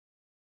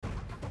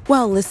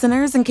Well,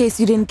 listeners, in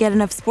case you didn't get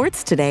enough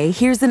sports today,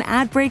 here's an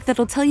ad break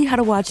that'll tell you how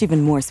to watch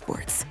even more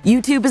sports.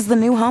 YouTube is the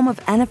new home of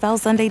NFL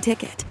Sunday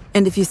Ticket.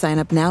 And if you sign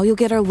up now, you'll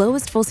get our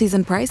lowest full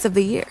season price of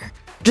the year.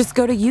 Just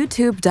go to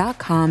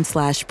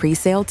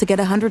youtube.com/presale to get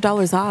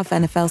 $100 off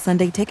NFL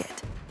Sunday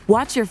Ticket.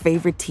 Watch your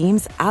favorite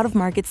teams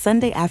out-of-market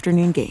Sunday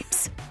afternoon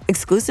games,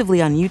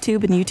 exclusively on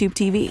YouTube and YouTube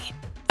TV.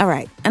 All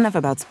right, enough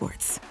about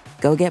sports.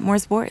 Go get more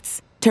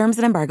sports. Terms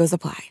and embargoes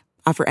apply.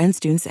 Offer ends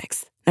June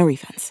 6th. No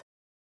refunds.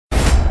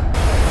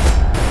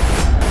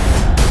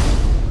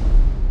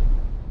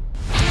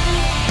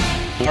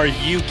 Are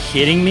you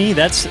kidding me?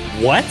 That's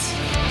what?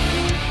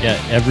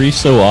 Yeah, every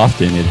so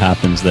often it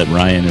happens that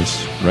Ryan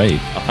is right.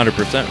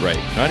 100% right.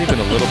 Not even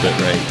a little bit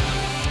right.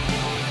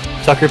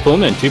 Tucker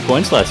Pluman, 2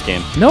 points last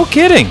game. No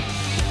kidding.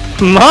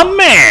 My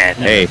man!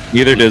 Hey,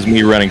 neither does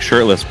me running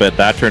shirtless, but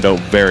that turned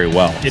out very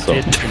well.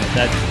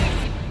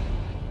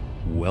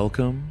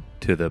 Welcome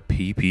to the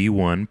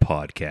PP1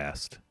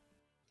 podcast.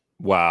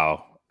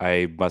 Wow.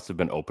 I must have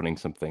been opening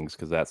some things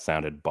because that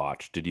sounded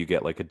botched. Did you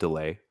get like a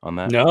delay on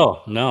that?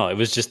 No. It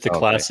was just the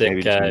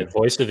classic maybe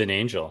voice of an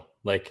angel.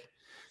 Like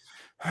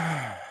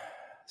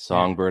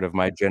songbird of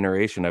my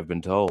generation, I've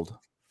been told.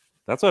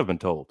 That's what I've been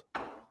told.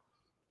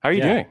 How are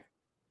you doing?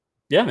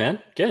 Yeah, man.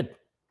 Good.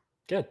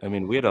 I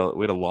mean, we had a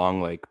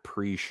long like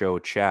pre-show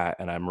chat,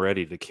 and I'm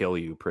ready to kill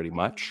you pretty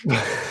much.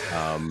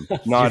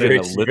 Not in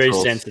a literal, very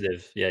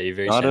sensitive. Yeah, you're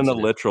very not sensitive. in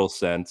a literal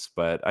sense,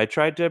 but I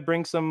tried to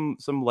bring some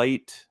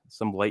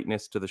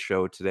lightness to the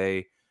show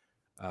today.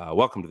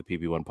 Welcome to the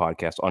PP1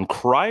 podcast on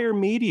Crier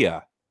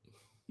Media.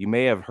 You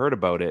may have heard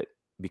about it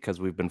because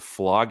we've been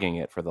flogging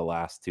it for the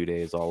last 2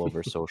 days all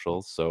over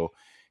socials. So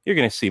you're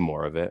going to see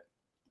more of it.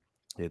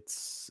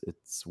 It's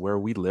where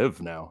we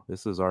live now.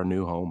 This is our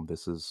new home.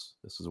 This is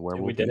where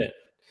we did it.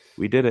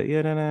 We did it.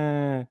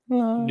 Yeah,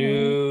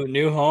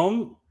 New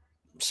home,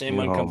 same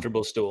new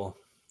uncomfortable stool.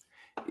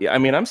 Yeah, I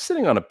mean, I'm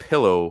sitting on a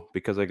pillow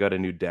because I got a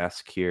new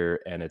desk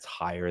here, and it's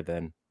higher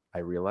than I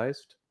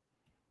realized.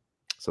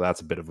 So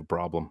that's a bit of a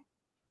problem.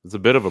 It's a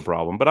bit of a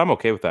problem, but I'm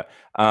okay with that.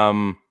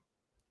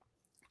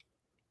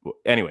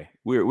 Anyway,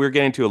 we're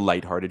getting to a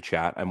lighthearted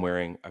chat. I'm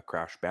wearing a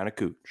Crash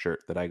Bandicoot shirt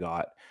that I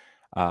got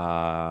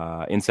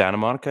in Santa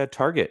Monica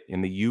Target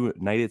in the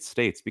United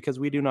States, because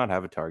we do not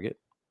have a Target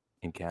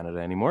in Canada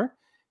anymore.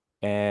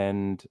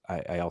 And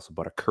I also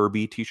bought a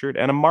Kirby t-shirt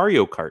and a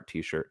Mario Kart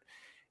t-shirt.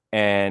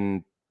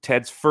 And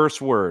Ted's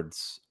first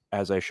words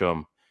as I show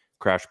him,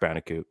 Crash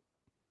Bandicoot,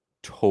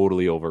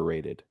 totally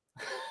overrated.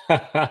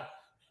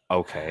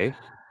 Okay.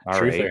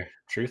 All right.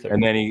 Truther.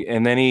 And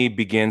then he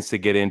begins to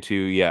get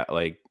into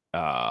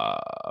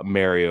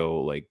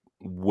Mario, like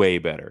way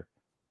better.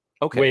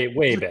 Okay.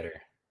 Way better.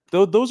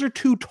 Those are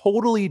two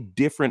totally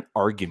different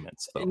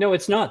arguments, though. No,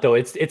 it's not though.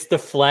 It's the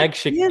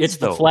flagship.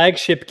 The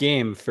flagship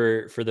game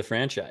for the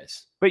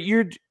franchise. But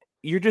you're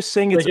just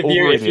saying it's like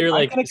overrated. If you're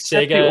like I can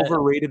accept Sega, the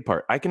overrated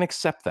part. I can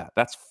accept that.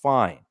 That's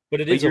fine. But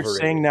you're overrated.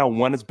 Saying now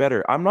one is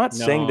better. I'm not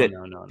saying that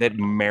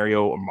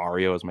Mario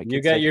is my kid.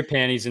 You got your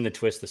panties in the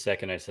twist the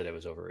second I said it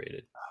was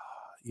overrated.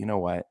 You know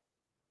what?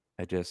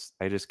 I just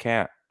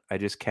can't. I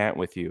just can't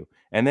with you.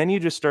 And then you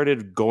just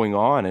started going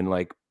on and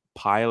like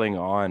piling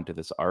on to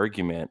this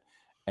argument.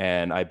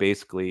 And I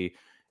basically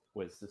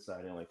was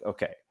deciding like,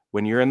 okay,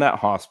 when you're in that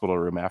hospital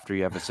room after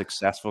you have a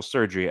successful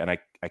surgery, and I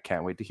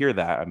can't wait to hear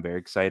that. I'm very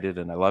excited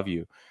and I love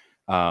you.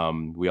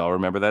 We all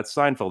remember that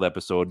Seinfeld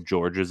episode.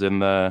 George is in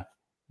the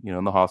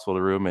hospital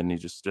room, and he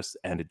just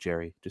end it,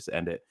 Jerry. Just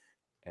end it.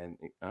 And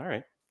all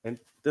right. And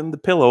then the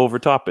pillow over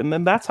top. And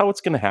then that's how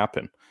it's going to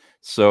happen.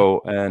 So,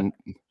 and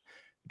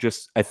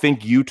just, I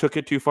think you took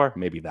it too far.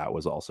 Maybe that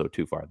was also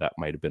too far. That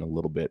might have been a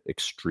little bit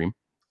extreme.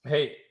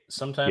 Hey,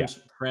 sometimes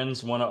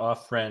friends want to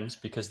off friends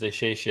because they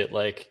say shit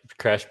like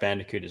Crash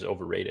Bandicoot is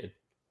overrated.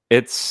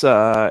 It's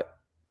a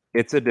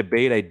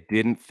debate I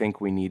didn't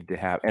think we needed to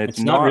have, and it's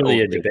not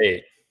really overrated. A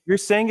debate. You're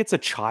saying it's a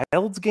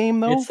child's game,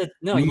 though?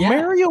 Yeah.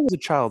 Mario was a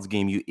child's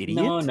game, you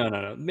idiot.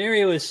 No.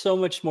 Mario is so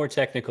much more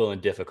technical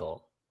and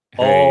difficult.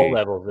 All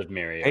levels of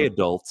Mario. Hey,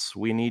 adults,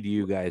 we need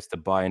you guys to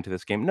buy into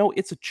this game. No,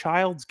 it's a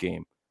child's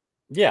game.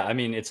 Yeah, I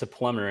mean, it's a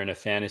plumber in a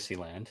fantasy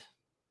land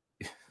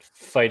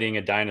fighting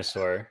a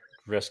dinosaur,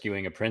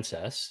 rescuing a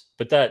princess.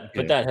 But that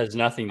has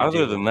nothing to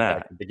do with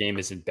that. The game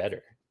isn't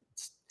better.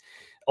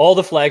 All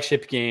the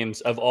flagship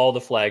games of all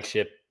the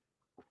flagship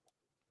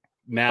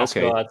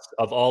mascots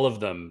of all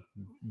of them,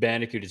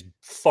 Bandicoot is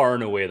far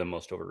and away the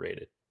most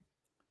overrated.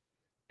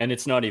 And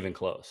it's not even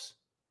close.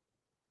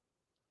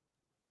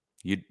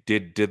 You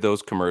did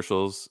those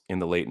commercials in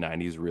the late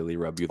 90s really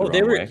rub you the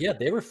wrong way? Yeah,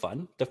 they were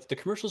fun. The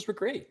commercials were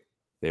great.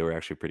 They were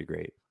actually pretty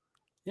great.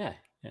 Yeah.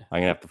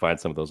 I'm gonna have to find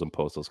some of those and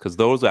post those, because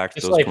those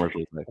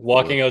commercials, like,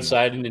 walking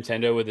outside in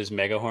Nintendo with his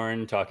mega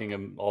horn,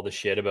 talking all the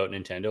shit about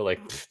Nintendo, like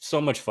so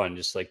much fun.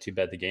 Just like too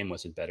bad the game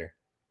wasn't better.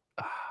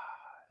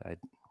 I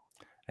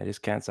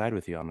just can't side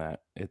with you on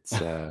that. It's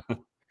I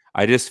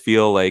just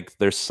feel like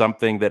there's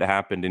something that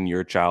happened in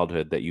your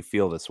childhood that you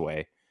feel this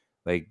way.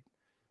 Like,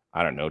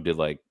 I don't know, did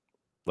like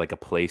a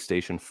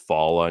PlayStation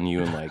fall on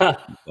you and like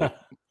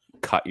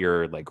cut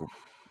your like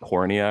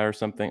cornea or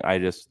something. I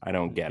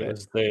don't get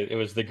it. It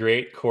was the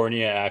great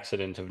cornea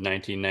accident of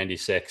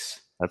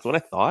 1996. That's what I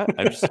thought.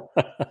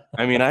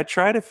 I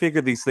try to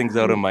figure these things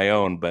out on my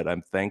own, but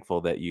I'm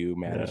thankful that you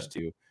managed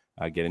to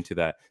get into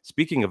that.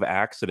 Speaking of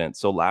accidents,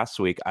 so last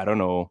week, I don't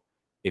know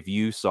if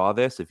you saw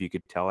this, if you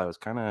could tell, I was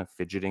kind of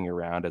fidgeting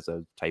around as I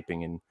was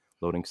typing and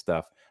loading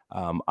stuff.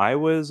 I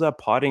was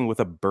potting with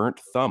a burnt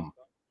thumb.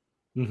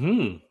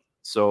 Mm-hmm.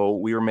 So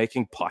we were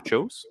making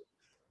pochos,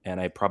 and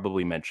I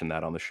probably mentioned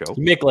that on the show.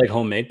 You make like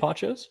homemade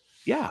pochos?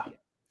 Yeah.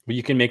 Well,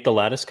 you can make the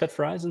lattice cut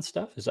fries and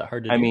stuff? Is that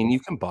hard to do? I mean,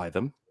 you can buy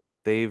them.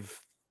 They've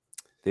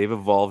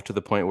evolved to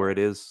the point where it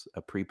is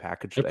a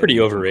prepackaged. They're pretty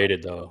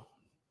overrated, though.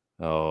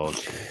 Oh,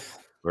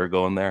 we're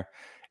going there.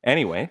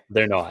 Anyway,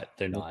 they're not.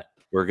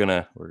 We're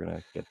gonna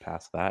get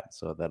past that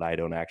so that I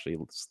don't actually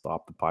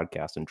stop the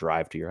podcast and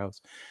drive to your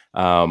house.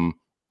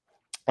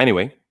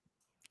 Anyway,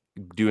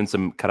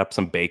 cut up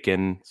some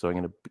bacon. So I'm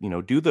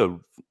gonna do the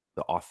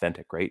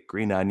authentic, right?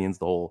 Green onions,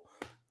 the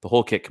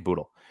whole kit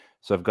caboodle.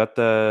 So I've got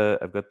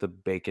the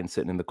bacon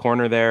sitting in the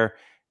corner there,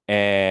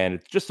 and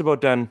it's just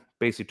about done.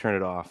 Basically, turn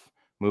it off.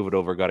 Move it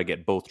over. Got to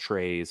get both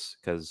trays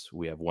because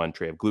we have one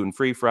tray of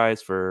gluten-free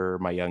fries for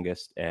my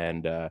youngest,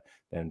 and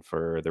then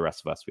for the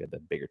rest of us, we had the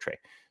bigger tray.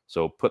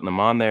 So putting them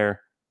on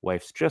there.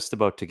 Wife's just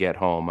about to get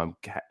home.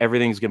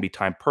 Everything's gonna be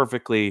timed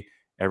perfectly.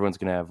 Everyone's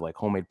gonna have like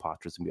homemade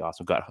pochos. It's gonna be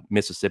awesome. Got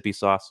Mississippi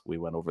sauce. We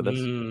went over this.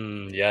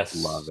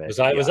 Yes, love it.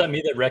 Was that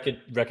me that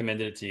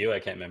recommended it to you? I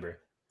can't remember.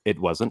 It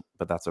wasn't,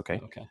 but that's okay.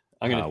 Okay,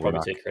 I'm gonna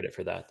probably take credit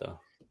for that though.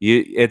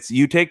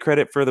 You take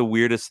credit for the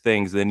weirdest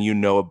things, then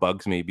it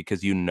bugs me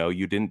because you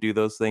didn't do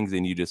those things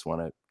and you just want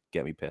to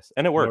get me pissed.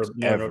 And it works.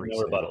 No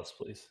rebuttals,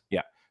 please.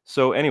 Yeah.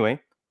 So anyway,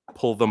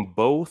 pull them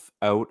both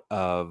out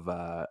of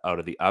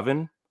the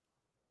oven.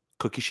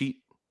 Cookie sheet,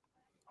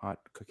 hot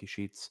cookie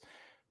sheets,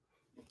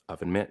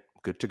 oven mitt,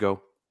 good to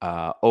go.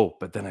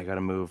 But then I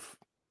gotta move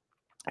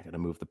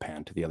the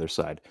pan to the other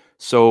side.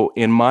 So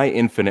in my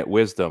infinite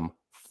wisdom,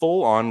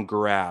 full on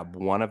grab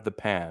one of the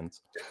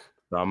pans,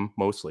 thumb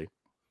mostly.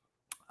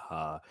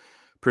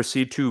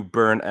 Proceed to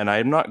burn, and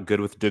I'm not good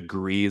with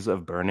degrees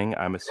of burning.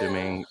 I'm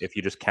assuming if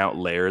you just count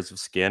layers of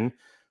skin.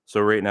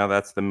 So right now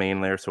that's the main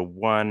layer. So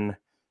 1,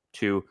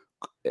 2.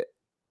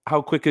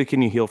 How quickly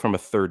can you heal from a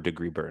 3rd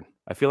degree burn?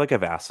 I feel like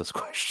I've asked this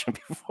question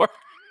before.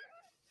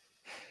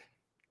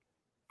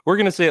 We're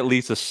gonna say at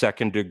least a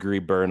 2nd degree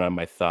burn on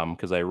my thumb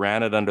because I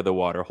ran it under the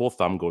water. Whole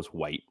thumb goes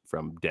white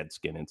from dead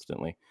skin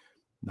instantly.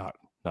 Not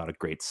a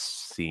great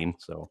scene.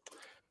 So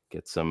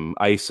get some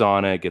ice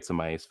on it. Get some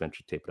ice.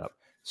 Eventually tape it up.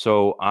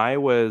 So I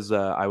was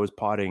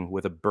potting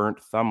with a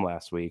burnt thumb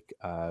last week,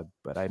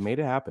 but I made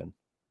it happen.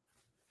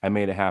 And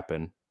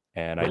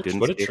I didn't.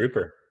 What a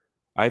trooper!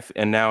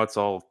 And now it's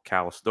all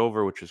calloused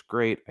over, which is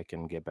great. I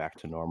can get back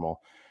to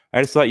normal.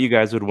 I just thought you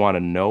guys would want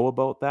to know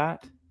about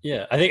that.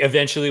 Yeah, I think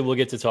eventually we'll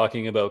get to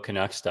talking about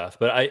Canucks stuff.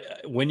 But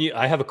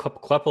I have a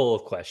couple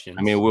of questions.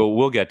 I mean,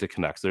 we'll get to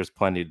Canucks. There's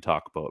plenty to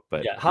talk about.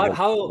 But yeah, how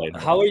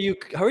are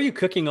you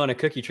cooking on a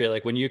cookie tray?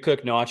 Like when you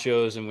cook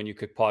nachos and when you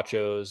cook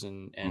pochos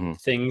and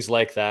things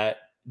like that,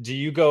 do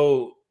you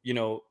go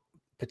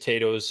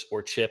potatoes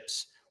or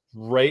chips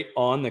right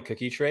on the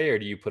cookie tray, or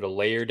do you put a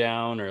layer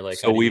down, or like?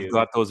 So we've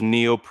got those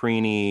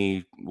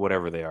neoprene,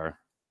 whatever they are.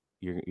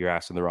 You're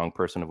asking the wrong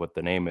person of what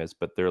the name is,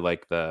 but they're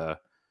like a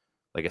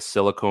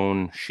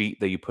silicone sheet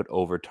that you put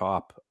over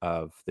top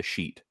of the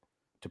sheet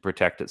to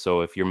protect it. So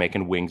if you're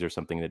making wings or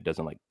something, that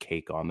doesn't like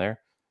cake on there,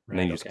 and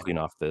then you just clean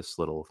off this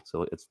little.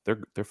 So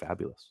they're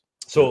fabulous.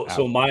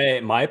 So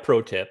my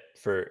pro tip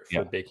for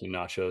baking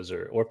nachos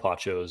or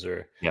pochos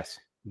or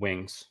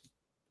wings,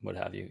 what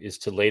have you, is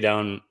to lay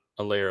down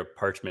a layer of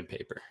parchment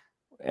paper.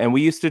 And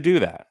we used to do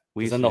that.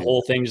 Then the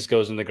whole thing just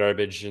goes in the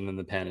garbage, and then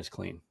the pan is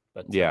clean.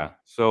 But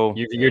so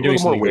you're doing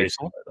something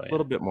wasteful, a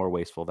little bit more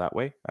wasteful that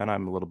way, and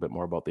I'm a little bit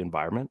more about the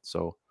environment.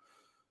 So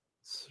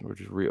we're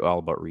just all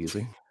about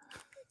reusing.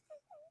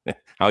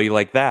 How you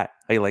like that?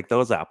 How you like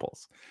those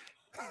apples?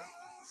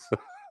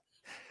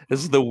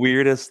 This is the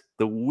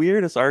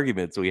weirdest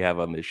arguments we have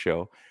on this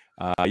show.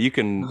 You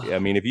can, I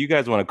mean, if you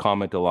guys want to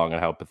comment along on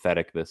how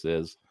pathetic this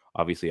is,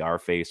 obviously our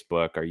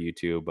Facebook, our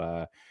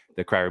YouTube,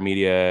 the Crier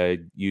Media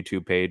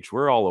YouTube page,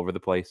 we're all over the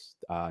place.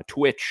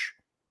 Twitch,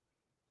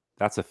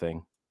 that's a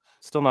thing.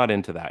 Still not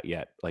into that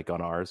yet, like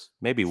on ours.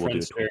 Maybe we'll do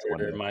a Twitch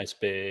one day.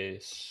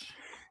 MySpace.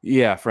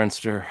 Yeah,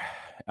 Friendster.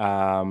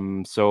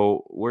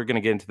 So we're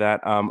gonna get into that.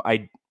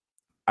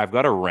 I've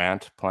got a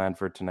rant planned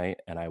for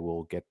tonight, and I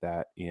will get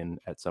that in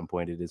at some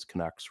point. It is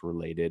Canucks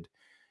related.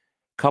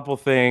 Couple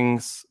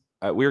things.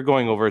 We were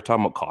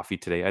talking about coffee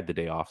today. I had the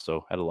day off,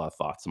 so I had a lot of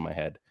thoughts in my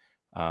head.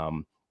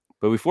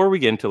 But before we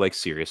get into like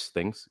serious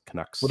things,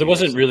 Canucks. Well, there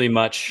wasn't really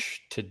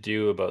much to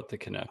do about the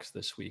Canucks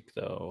this week,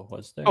 though,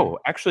 was there? Oh,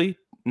 actually,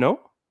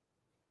 no.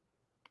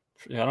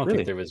 Yeah, I don't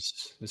think there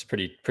was. It was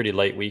pretty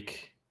light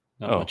week.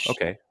 Not much.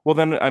 Okay. Well,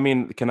 then, I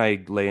mean, can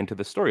I lay into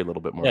the story a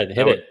little bit more? Yeah,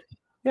 hit it.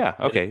 Yeah.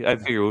 Okay. I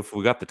figure if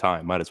we got the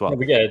time, might as well.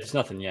 Yeah, it's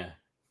nothing. Yeah.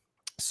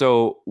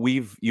 So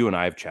you and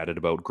I have chatted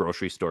about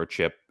grocery store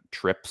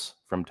trips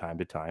from time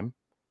to time.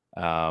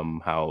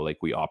 how like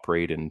we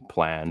operate and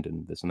planned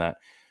and this and that.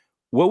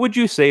 What would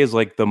you say is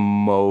like the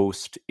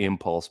most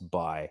impulse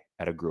buy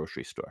at a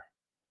grocery store?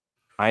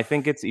 I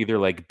think it's either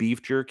like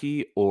beef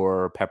jerky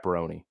or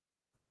pepperoni.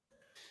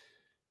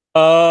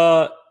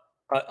 I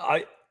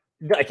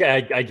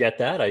get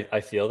that.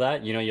 I feel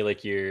that. You know, you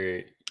like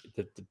the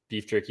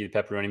beef jerky, the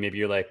pepperoni. Maybe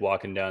you're like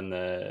walking down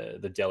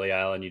the deli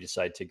aisle and you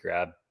decide to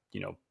grab,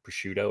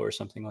 prosciutto or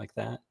something like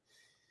that.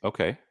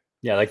 Okay.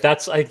 Yeah, like I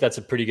think that's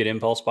a pretty good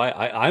impulse buy.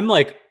 I'm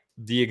like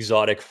the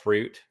exotic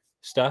fruit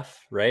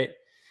stuff, right?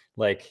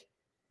 Like,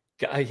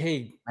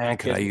 hey, man,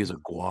 could I use a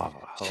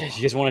guava?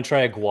 You guys want to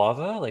try a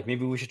guava? Like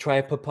maybe we should try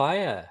a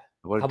papaya.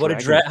 How about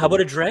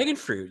a dragon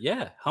fruit?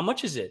 Yeah. How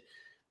much is it?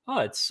 Oh,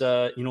 it's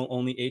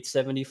only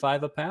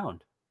 $8.75 a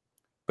pound.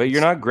 But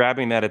you're not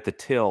grabbing that at the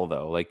till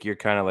though. Like you're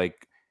kind of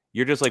like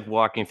you're just like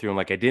walking through and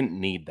like I didn't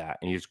need that,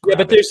 and you just grab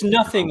but there's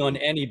nothing on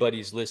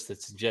anybody's list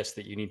that suggests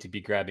that you need to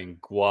be grabbing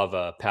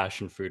guava,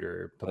 passion fruit,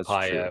 or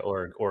papaya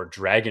or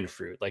dragon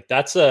fruit. Like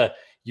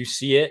you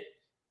see it,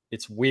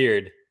 it's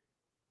weird,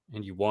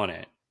 and you want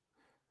it.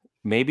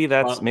 Maybe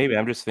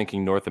I'm just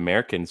thinking North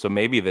American. So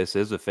maybe this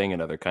is a thing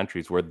in other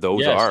countries where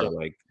those are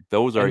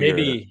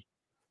maybe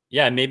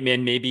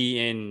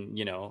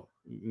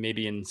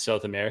maybe in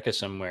South America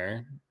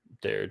somewhere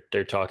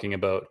they're talking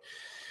about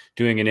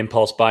doing an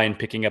impulse buy and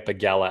picking up a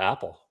Gala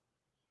apple.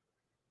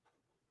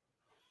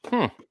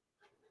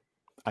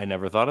 I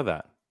never thought of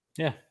that.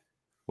 Yeah.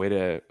 Way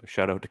to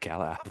shout out to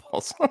Gala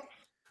apples.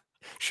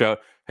 shout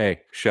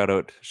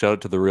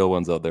out to the real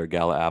ones out there,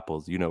 Gala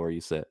apples. You know where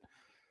you sit.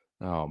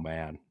 Oh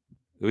man.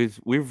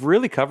 We've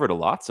really covered a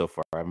lot so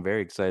far. I'm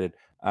very excited.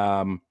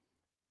 The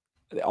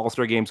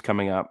All-Star game's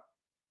coming up.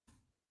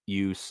 Do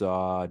you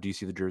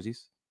see the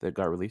jerseys that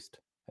got released?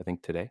 I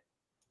think today.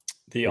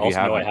 No,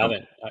 I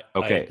haven't.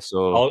 Okay,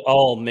 so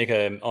I'll make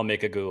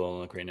a Google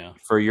look right now.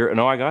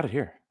 I got it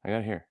here.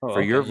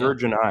 For your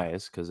virgin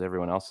eyes, because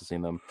everyone else has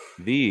seen them.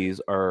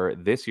 These are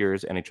this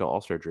year's NHL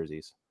All-Star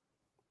jerseys.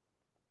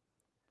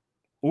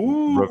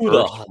 Ooh,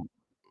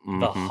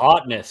 the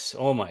hotness!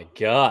 Oh my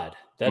god,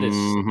 that is.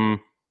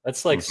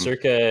 That's like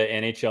circa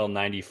NHL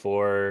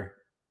 94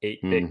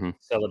 8-bit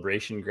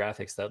celebration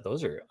graphics.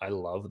 I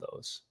love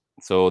those.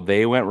 So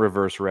they went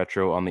reverse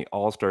retro on the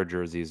All-Star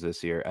jerseys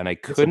this year, and I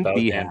couldn't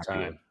be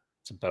happier.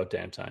 It's about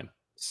damn time.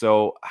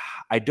 So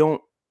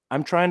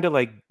I'm trying to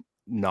like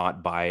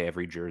not buy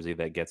every jersey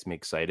that gets me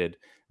excited.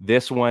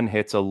 This one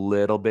hits a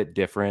little bit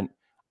different.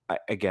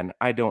 I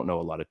don't know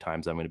a lot of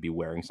times I'm going to be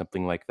wearing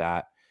something like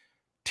that.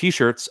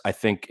 T-shirts, I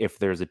think if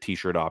there's a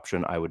T-shirt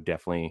option, I would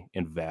definitely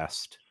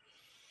invest.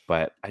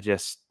 But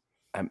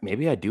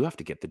maybe I do have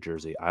to get the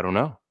jersey. I don't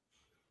know.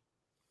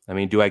 I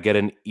mean, do I get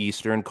an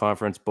Eastern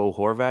Conference Bo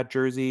Horvat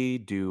jersey?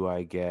 Do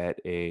I get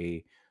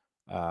a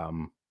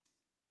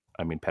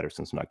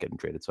Pettersson's not getting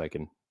traded, so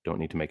don't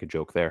need to make a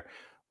joke there.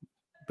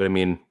 But I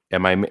mean,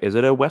 is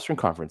it a Western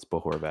Conference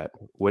Bo Horvat?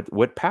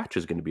 What patch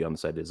is going to be on the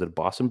side? Is it a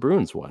Boston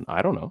Bruins one?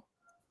 I don't know.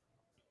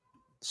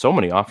 So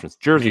many options.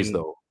 Jerseys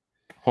though.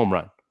 Home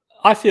run.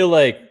 I feel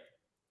like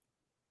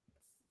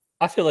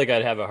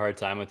I'd have a hard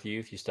time with you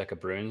if you stuck a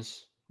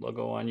Bruins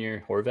logo on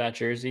your Horvat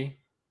jersey.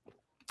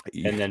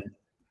 And then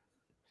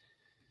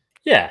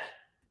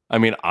I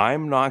mean,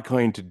 I'm not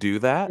going to do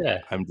that. Yeah.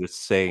 I'm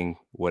just saying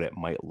what it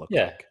might look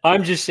like.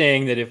 I'm just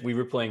saying that if we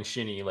were playing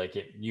shinny, like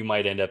you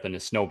might end up in a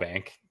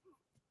snowbank.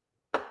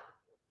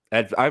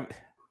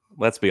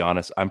 Let's be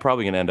honest. I'm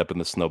probably going to end up in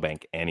the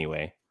snowbank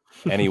anyway.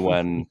 Any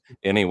one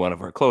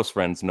of our close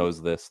friends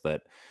knows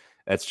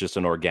that's just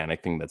an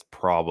organic thing that's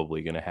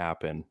probably going to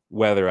happen,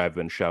 whether I've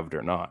been shoved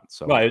or not.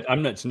 So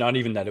it's not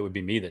even that it would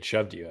be me that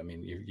shoved you. I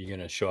mean, you're going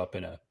to show up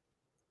in a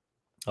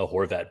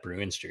Horvat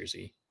Bruins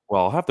jersey.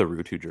 Well, I'll have the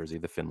Ruutu jersey,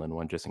 the Finland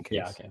one, just in case.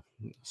 Yeah, okay.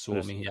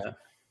 Suomi,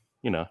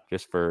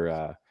 just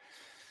for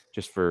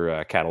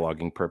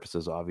cataloging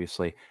purposes,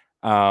 obviously.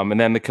 And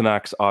then the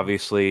Canucks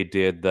obviously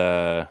did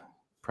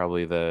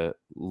probably the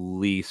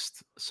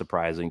least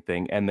surprising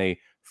thing, and they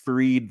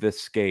freed the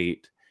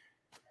skate.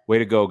 Way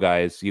to go,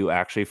 guys. You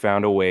actually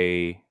found a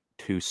way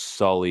to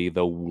sully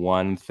the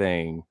one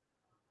thing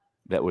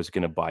that was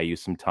going to buy you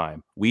some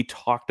time. We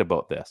talked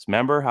about this.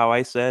 Remember how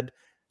I said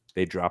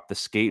they dropped the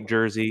skate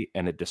jersey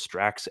and it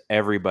distracts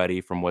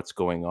everybody from what's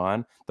going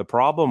on? The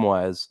problem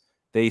was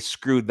they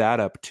screwed that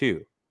up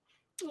too.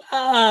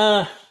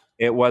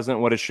 It wasn't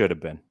what it should have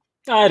been.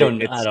 I don't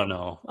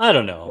know.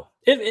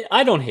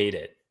 I don't hate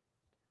it.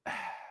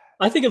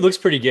 I think it looks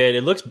pretty good.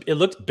 It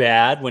looked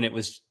bad when it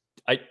was.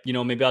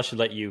 Maybe I should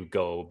let you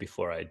go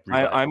before I.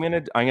 I'm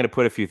gonna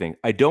put a few things.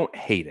 I don't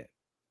hate it.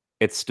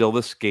 It's still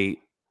the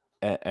skate,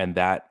 and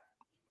that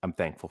I'm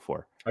thankful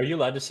for. Are you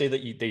allowed to say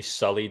that they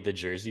sullied the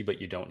jersey,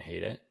 but you don't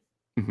hate it?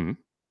 Mm-hmm.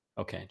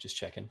 Okay, just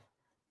checking.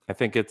 I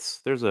think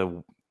there's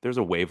a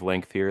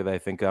wavelength here that I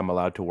think I'm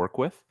allowed to work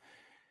with.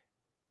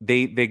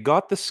 They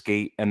got the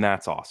skate, and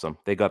that's awesome.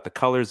 They got the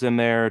colors in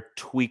there,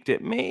 tweaked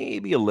it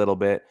maybe a little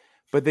bit,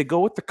 but they go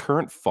with the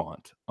current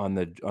font on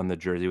the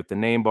jersey with the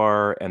name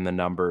bar and the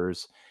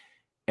numbers,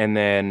 and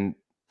then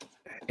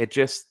it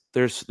just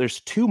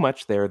there's too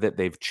much there that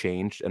they've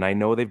changed, and I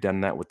know they've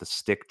done that with the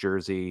stick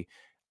jersey.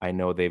 I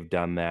know they've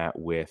done that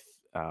with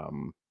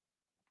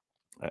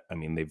I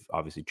mean, they've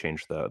obviously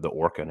changed the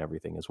orca and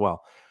everything as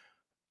well.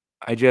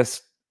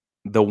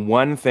 The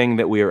one thing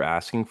that we were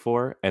asking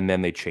for, and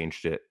then they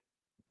changed it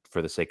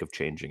for the sake of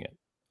changing it.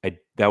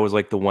 That was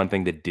like the one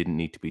thing that didn't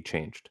need to be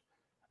changed.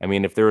 I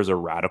mean, if there was a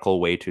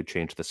radical way to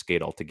change the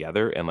skate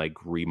altogether and like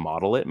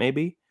remodel it,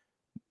 maybe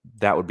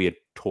that would be a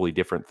totally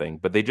different thing.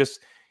 But they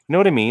just, you know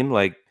what I mean?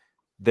 Like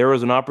there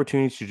was an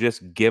opportunity to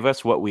just give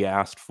us what we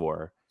asked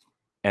for,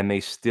 and they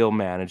still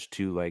managed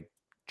to like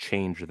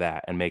change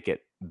that and make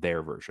it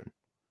their version.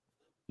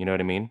 You know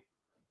what I mean?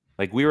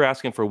 Like we were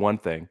asking for one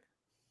thing,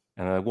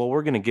 and they're like, well,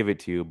 we're going to give it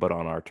to you, but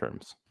on our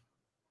terms.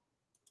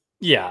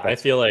 Yeah, I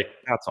feel like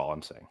that's all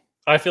I'm saying.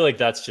 I feel like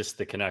that's just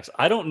the Canucks.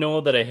 I don't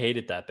know that I hate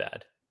it that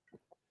bad.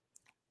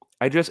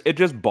 It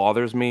just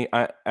bothers me.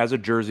 As a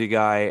Jersey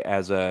guy,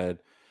 I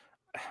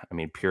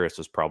mean, purist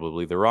is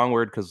probably the wrong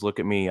word, because look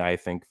at me. I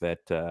think that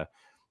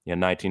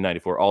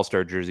 1994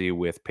 All-Star jersey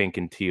with pink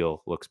and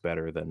teal looks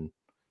better than.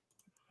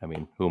 I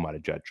mean, who am I to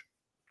judge?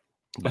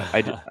 But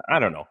I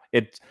don't know.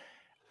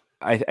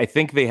 I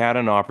think they had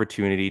an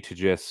opportunity to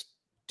just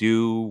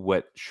do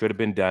what should have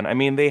been done. I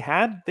mean, they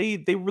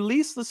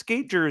released the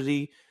skate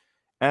jersey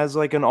as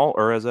like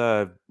what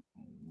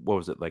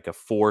was it, like a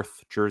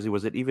fourth jersey?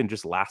 Was it even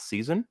just last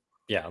season?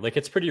 Yeah, like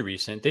it's pretty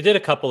recent. They did a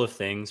couple of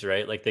things,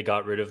 right? Like they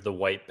got rid of the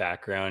white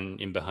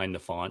background in behind the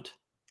font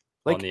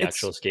on the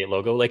actual skate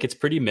logo. Like it's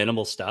pretty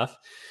minimal stuff.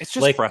 It's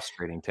just like,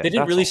 frustrating. They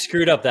didn't really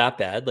screw it up that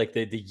bad. Like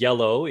the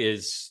yellow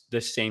is the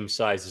same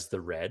size as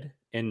the red,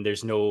 and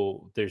there's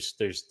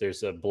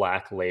a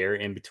black layer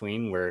in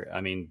between where,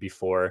 I mean,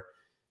 before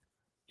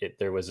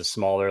there was a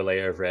smaller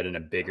layer of red and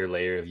a bigger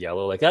layer of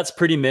yellow. Like that's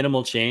pretty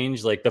minimal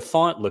change. Like the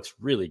font looks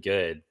really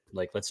good.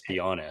 Like, let's be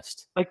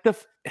honest. Like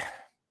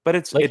but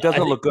it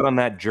doesn't look good on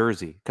that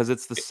jersey because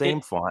it's the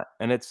same font,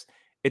 and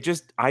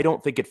I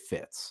don't think it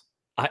fits.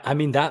 I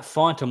mean, that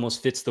font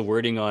almost fits the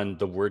wording on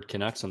the word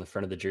Canucks on the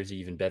front of the jersey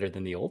even better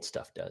than the old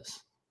stuff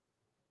does.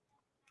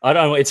 I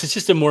don't know. It's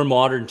just a more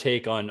modern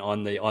take on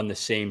the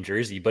same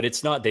jersey, but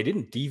it's not. They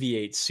didn't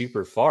deviate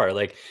super far.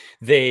 Like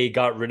they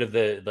got rid of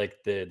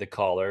the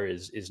collar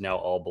is now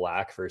all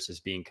black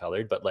versus being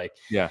colored. But like,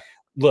 yeah,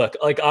 look,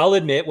 like I'll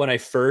admit when I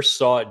first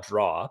saw it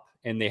drop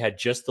and they had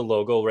just the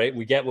logo, right?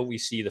 We get what we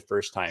see the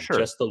first time,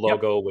 just the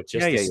logo with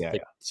just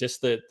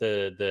just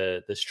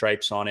the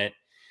stripes on it.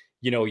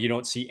 You know, you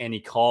don't see any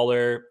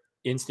collar.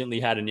 Instantly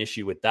had an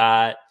issue with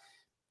that.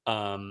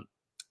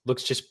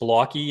 Looks just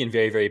blocky and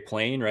very, very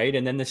plain, right?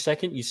 And then the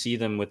second you see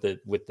them with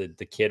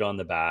the kid on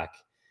the back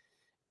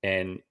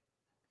and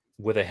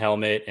with a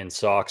helmet and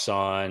socks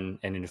on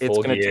and in full gear,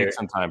 it's going to take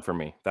some time for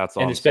me. That's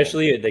all. And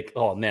especially like,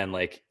 oh man,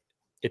 like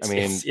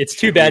it's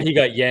too bad he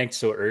got yanked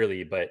so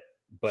early. But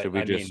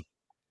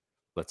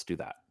let's do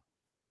that.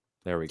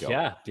 There we go.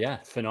 Yeah,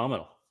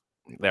 phenomenal.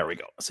 There we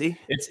go. See,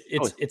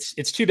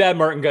 it's too bad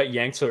Martin got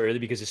yanked so early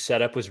because his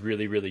setup was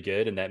really, really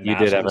good, and that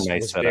match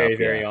was very,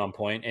 very on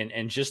point.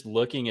 And just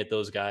looking at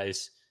those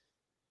guys,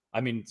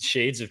 I mean,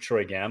 shades of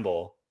Troy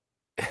Gamble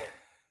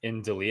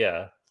in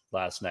D'Elia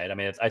last night. I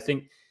mean, I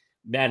think,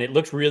 man, it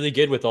looked really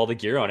good with all the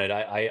gear on it.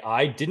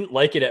 I didn't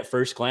like it at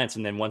first glance,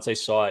 and then once I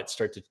saw it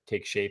start to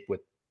take shape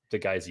with the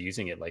guys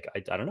using it, like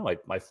I don't know,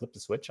 I flipped the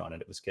switch on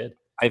it. It was good.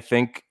 I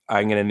think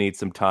I'm going to need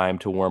some time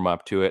to warm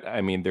up to it.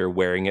 I mean, they're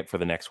wearing it for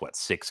the next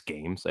 6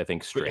 games, I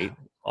think, straight.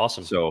 Yeah,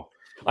 awesome. So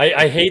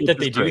I hate that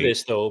they do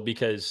this though,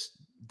 because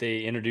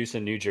they introduce a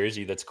new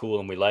jersey that's cool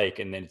and we like,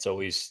 and then it's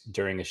always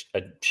during a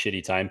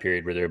shitty time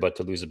period where they're about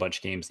to lose a bunch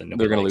of games. Then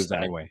they're going to lose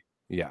anyway.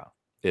 Yeah,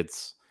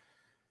 it's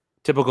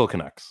typical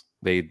Canucks.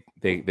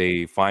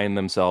 They find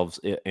themselves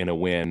in a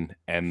win,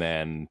 and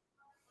then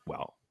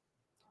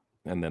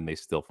they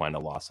still find a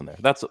loss in there.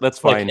 That's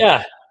fine. Like,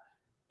 yeah,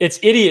 it's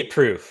idiot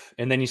proof.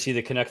 And then you see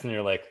the Canucks and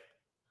you're like,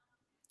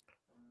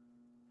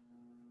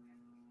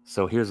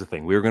 so here's the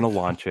thing. We were going to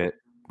launch it.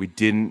 We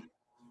didn't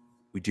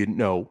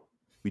know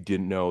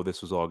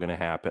this was all going to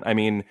happen. I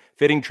mean,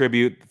 fitting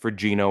tribute for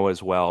Gino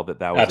as well, that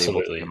was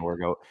absolutely able to work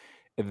out.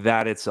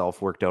 That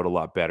itself worked out a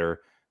lot better.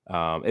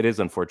 It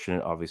is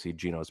unfortunate, obviously,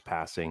 Gino's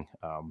passing.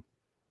 An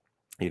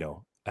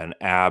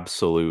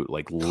absolute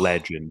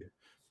legend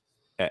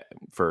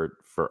for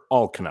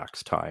all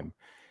Canucks time,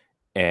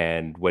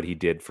 and what he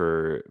did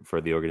for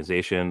the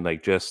organization,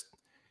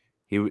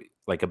 he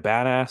a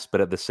badass, but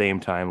at the same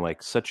time,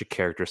 such a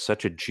character,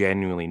 such a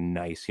genuinely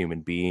nice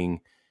human being.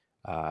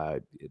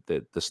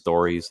 The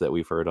stories that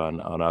we've heard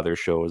on other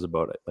shows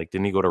about it,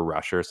 didn't he go to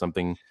Russia or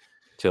something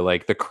to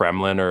the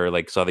Kremlin, or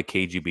saw the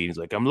KGB? He's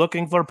like, I'm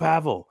looking for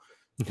Pavel.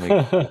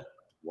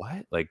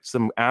 What?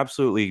 Some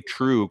absolutely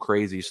true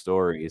crazy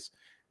stories.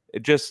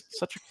 It just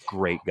such a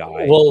great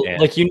guy. Well,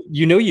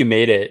 you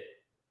made it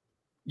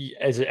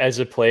as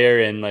a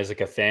player and as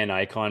a fan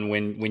icon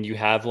when you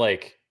have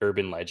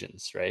urban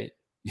legends, right?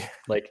 Yeah.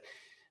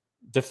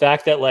 The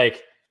fact that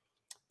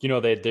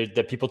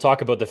that people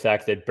talk about the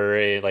fact that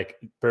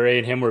Bure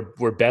and him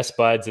were best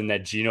buds, and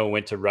that Gino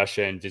went to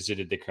Russia and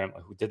visited the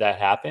Kremlin. Did that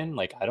happen?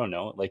 Like, I don't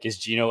know. Like, is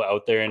Gino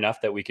out there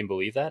enough that we can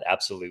believe that?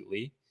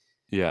 Absolutely.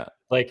 Yeah.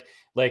 Like,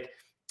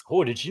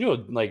 did you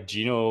know, like,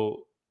 Gino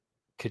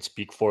could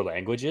speak 4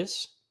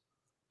 languages?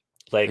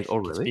 Like,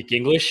 oh, could really? speak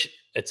English,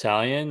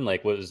 Italian,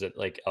 like, what was it,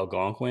 like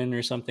Algonquin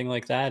or something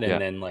like that?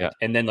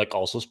 And then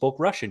also spoke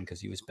Russian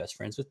because he was best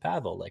friends with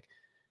Pavel.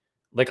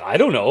 Like, I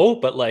don't know,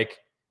 but like,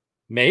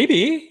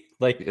 maybe,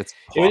 like, it's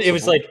it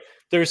was like,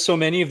 there's so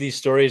many of these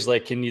stories,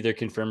 like, can neither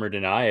confirm or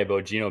deny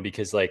about Gino,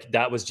 because like,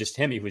 that was just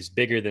him. He was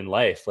bigger than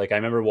life. Like, I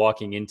remember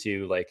walking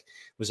into, like,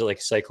 was it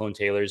like Cyclone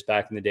Taylor's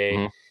back in the day?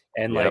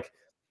 Mm-hmm. And like,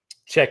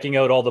 checking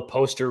out all the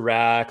poster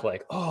rack,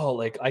 like, oh,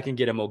 like, I can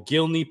get a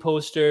Mogilny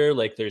poster.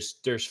 Like,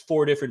 there's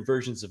 4 different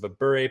versions of a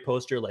Bure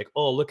poster. Like,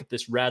 oh, look at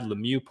this rad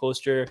Lemieux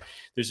poster.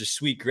 There's a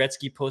sweet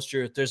Gretzky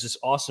poster. There's this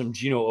awesome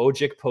Gino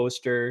Ojic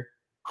poster.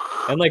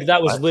 And like,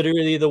 that was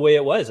literally the way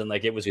it was. And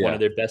like, it was one of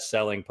their best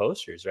selling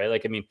posters, right?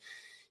 Like, I mean,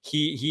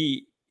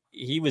 he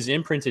was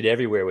imprinted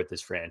everywhere with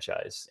this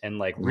franchise, and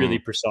like, really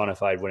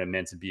personified what it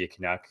meant to be a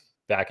Canuck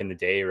back in the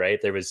day, right?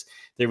 There was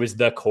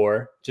the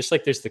core, just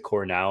like there's the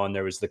core now, and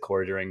there was the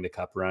core during the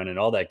Cup run and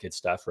all that good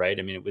stuff, right?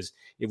 I mean, it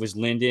was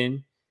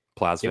Linden,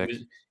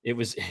 Plasvik, it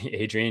was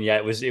Adrian,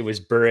 it was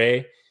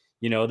Bure.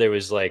 There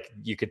was, like,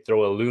 you could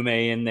throw a Lume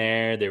in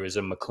there. There was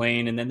a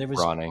McLean, and then there was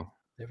Ronning.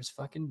 There was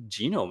fucking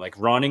Gino. Like,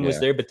 Ronning was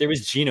there, but there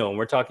was Gino, and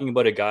we're talking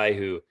about a guy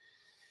who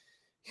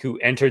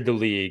entered the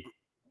league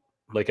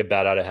like a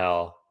bat out of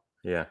hell.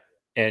 Yeah.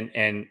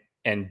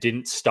 And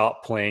didn't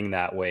stop playing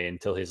that way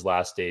until his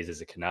last days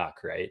as a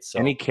Canuck, right? So,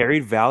 and he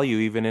carried value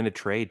even in a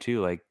trade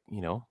too. Like,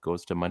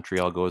 goes to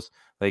Montreal,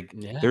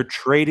 they're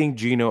trading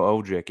Gino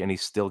Ojic, and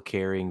he's still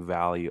carrying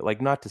value. Like,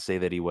 not to say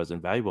that he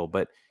wasn't valuable,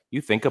 but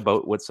you think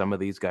about what some of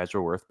these guys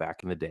were worth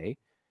back in the day,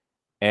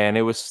 and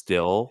it was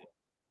still,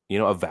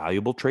 a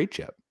valuable trade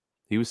chip.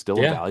 He was still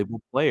a valuable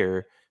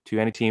player to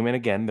any team. And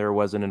again, there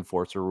was an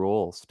enforcer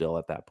rule still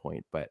at that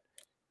point, but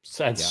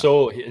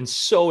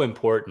so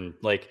important.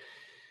 Like,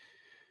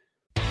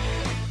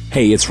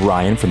 hey, it's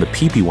Ryan from the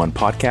PP1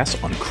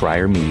 podcast on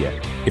Crier Media.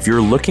 If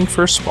you're looking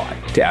for a spot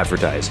to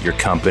advertise your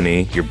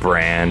company, your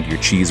brand,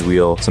 your cheese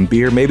wheel, some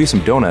beer, maybe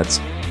some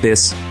donuts,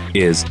 this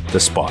is the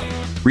spot.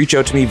 Reach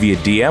out to me via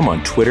DM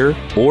on Twitter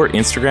or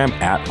Instagram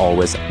at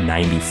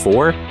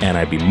always94, and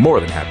I'd be more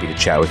than happy to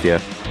chat with you.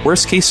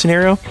 Worst case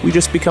scenario, we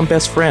just become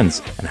best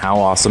friends. And how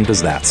awesome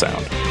does that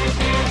sound?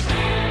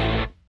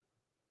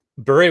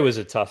 Bure was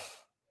a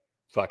tough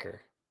fucker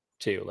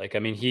too. Like, I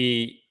mean,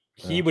 he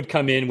would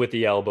come in with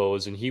the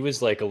elbows, and he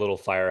was like a little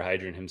fire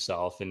hydrant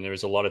himself. And there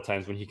was a lot of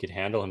times when he could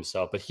handle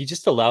himself, but he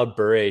just allowed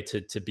Bure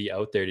to be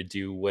out there to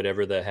do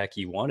whatever the heck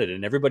he wanted.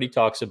 And everybody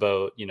talks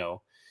about,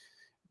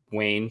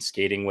 Wayne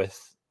skating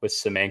with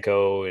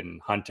Semenko and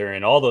Hunter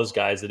and all those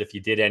guys, that if you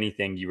did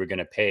anything, you were going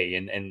to pay.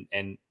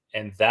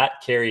 And that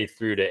carried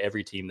through to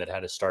every team that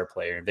had a star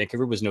player. And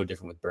Vancouver was no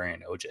different with Bure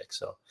and Ojic.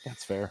 So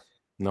that's fair.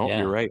 No,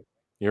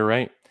 You're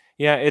right.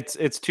 Yeah,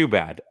 it's too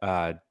bad.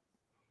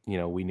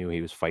 We knew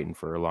he was fighting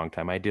for a long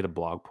time. I did a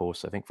blog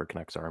post, I think, for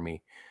Canucks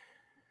Army.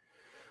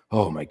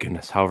 Oh my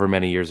goodness, however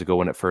many years ago,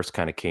 when it first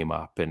kind of came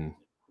up, and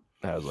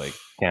I was like,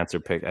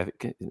 cancer,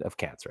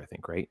 I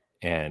think, right?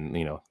 And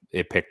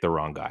it picked the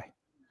wrong guy.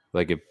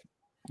 Like, if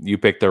you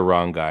picked the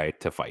wrong guy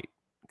to fight,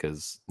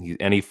 because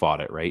he fought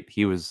it, right.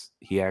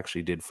 He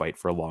actually did fight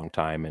for a long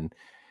time, and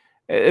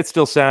it's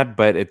still sad,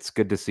 but it's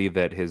good to see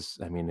that his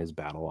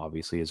battle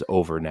obviously is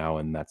over now,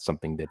 and that's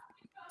something that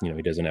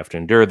he doesn't have to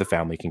endure. The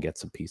family can get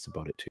some peace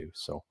about it too.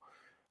 So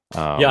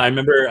I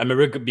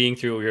remember being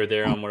through. We were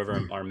there on one of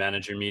our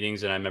manager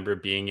meetings, and I remember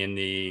being in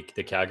the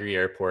Calgary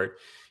airport,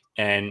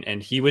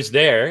 and he was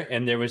there,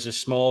 and there was a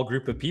small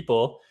group of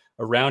people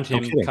around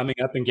him coming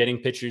up and getting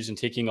pictures and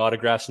taking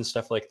autographs and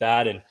stuff like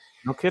that. And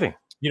no kidding.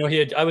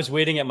 I was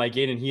waiting at my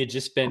gate, and he had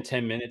just spent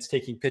 10 minutes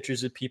taking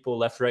pictures of people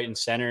left, right, and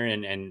center,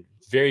 and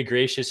very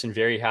gracious and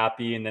very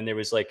happy. And then there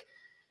was like,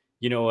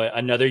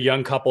 another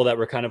young couple that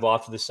were kind of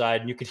off to the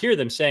side, and you could hear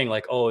them saying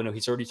like, oh, no,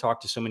 he's already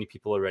talked to so many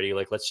people already.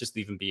 Like, let's just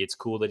leave him be. It's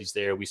cool that he's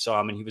there. We saw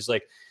him. And he was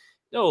like,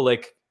 no,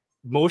 like,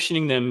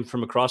 motioning them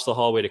from across the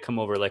hallway to come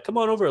over, like, come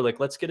on over, like,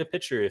 let's get a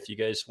picture if you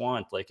guys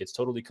want, like, it's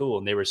totally cool.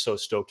 And they were so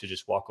stoked to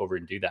just walk over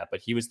and do that.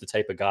 But he was the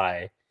type of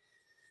guy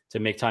to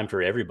make time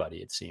for everybody,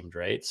 it seemed,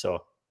 right?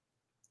 So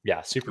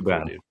yeah, super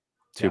cool, dude.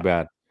 Too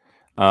bad.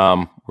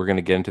 We're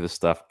gonna get into the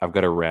stuff. I've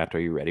got a rant. Are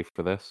you ready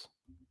for this?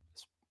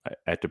 I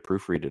had to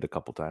proofread it a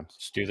couple times.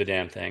 Just do the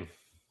damn thing.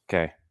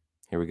 Okay,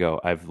 here we go.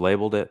 I've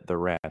labeled it the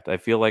rant. I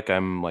feel like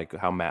I'm like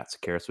how Matt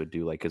Sakaris would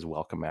do, like his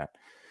welcome mat.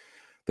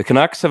 The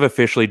Canucks have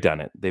officially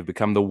done it. They've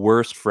become the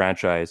worst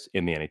franchise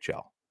in the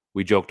NHL.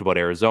 We joked about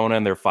Arizona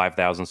and their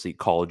 5,000-seat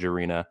college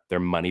arena, their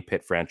money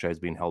pit franchise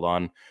being held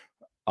on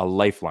a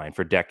lifeline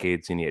for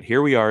decades, and yet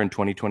here we are in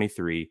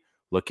 2023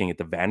 looking at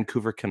the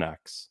Vancouver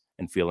Canucks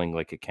and feeling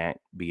like it can't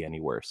be any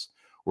worse.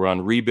 We're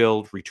on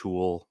rebuild,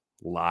 retool,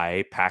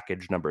 lie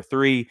package number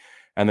 3,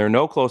 and they're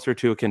no closer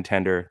to a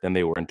contender than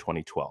they were in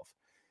 2012.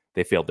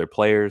 They failed their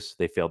players,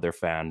 they failed their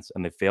fans,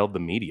 and they failed the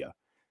media.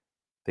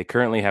 They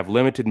currently have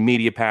limited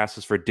media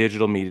passes for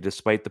digital media,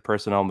 despite the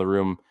personnel in the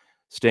room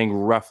staying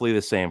roughly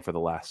the same for the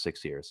last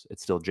 6 years.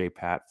 It's still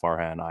J-Pat,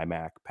 Farhan,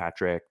 IMAC,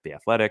 Patrick, The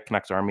Athletic,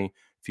 Canucks Army,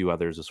 a few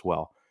others as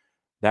well.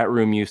 That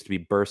room used to be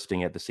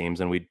bursting at the seams,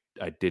 and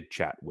I did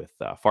chat with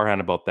Farhan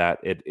about that.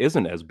 It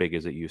isn't as big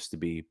as it used to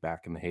be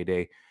back in the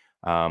heyday.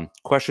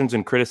 Questions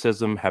and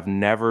criticism have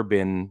never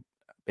been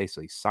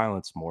basically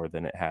silenced more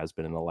than it has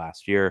been in the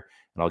last year,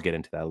 and I'll get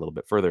into that a little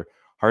bit further.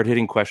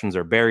 Hard-hitting questions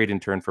are buried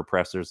in turn for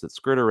pressers that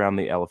skirt around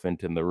the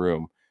elephant in the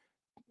room.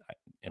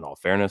 In all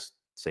fairness,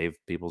 save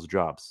people's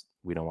jobs.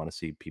 We don't want to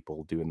see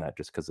people doing that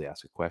just because they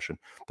ask a question.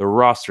 The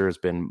roster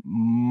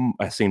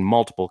has seen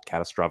multiple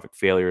catastrophic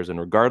failures, and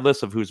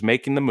regardless of who's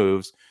making the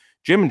moves,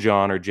 Jim and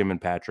John or Jim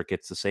and Patrick,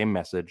 it's the same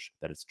message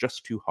that it's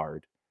just too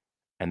hard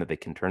and that they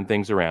can turn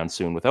things around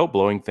soon without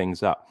blowing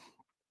things up.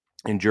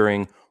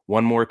 Enduring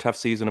one more tough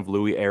season of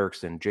Louis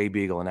Eriksson, Jay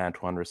Beagle, and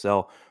Antoine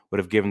Roussel would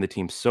have given the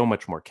team so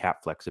much more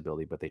cap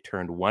flexibility, but they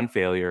turned one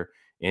failure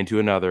into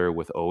another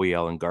with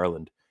OEL and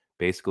Garland.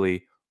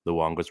 Basically,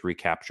 Luongo's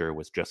recapture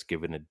was just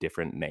given a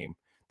different name.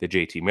 The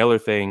JT Miller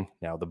thing,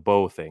 now the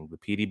Bo thing, the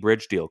PD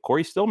Bridge deal,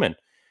 Corey Stillman,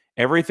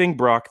 everything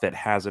Brock that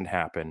hasn't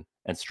happened,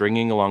 and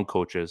stringing along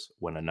coaches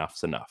when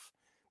enough's enough.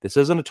 This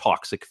isn't a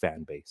toxic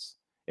fan base.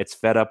 It's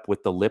fed up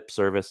with the lip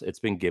service it's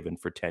been given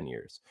for 10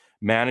 years.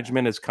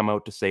 Management has come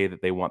out to say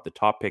that they want the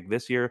top pick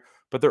this year,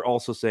 but they're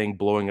also saying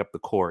blowing up the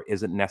core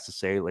isn't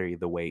necessarily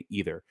the way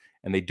either,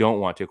 and they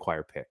don't want to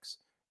acquire picks.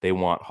 They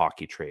want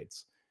hockey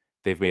trades.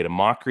 They've made a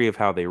mockery of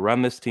how they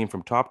run this team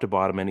from top to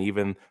bottom, and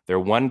even their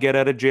one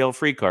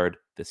get-out-of-jail-free card,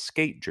 the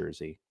skate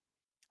jersey,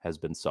 has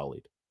been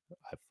sullied.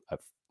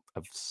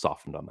 I've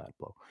softened on that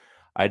blow.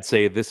 I'd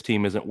say this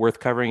team isn't worth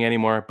covering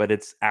anymore, but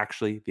it's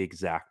actually the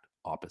exact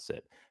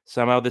opposite.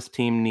 Somehow this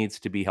team needs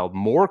to be held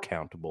more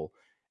accountable,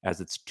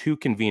 as it's too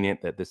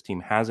convenient that this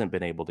team hasn't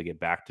been able to get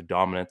back to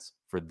dominance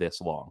for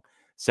this long.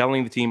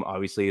 Selling the team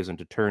obviously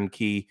isn't a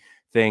turnkey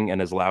thing,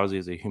 and as lousy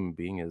as a human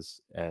being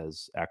as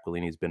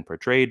Aquilini's been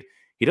portrayed,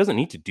 he doesn't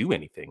need to do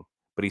anything,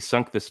 but he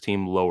sunk this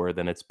team lower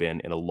than it's been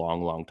in a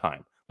long, long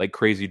time. Like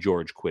Crazy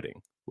George quitting,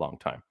 long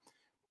time.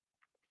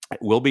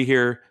 We'll be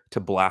here to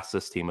blast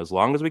this team as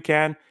long as we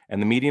can,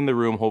 and the media in the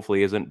room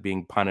hopefully isn't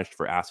being punished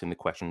for asking the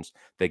questions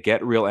that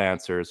get real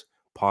answers,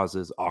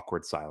 pauses,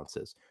 awkward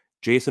silences.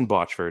 Jason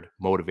Botchford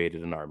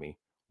motivated an army.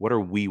 What are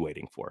we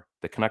waiting for?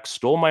 The Canucks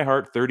stole my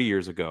heart 30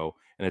 years ago,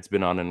 and it's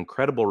been on an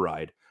incredible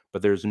ride,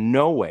 but there's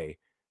no way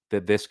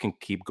that this can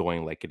keep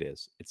going like it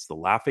is. It's the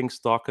laughing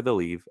stock of the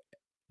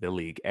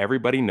league.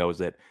 Everybody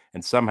knows it,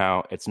 and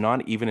somehow it's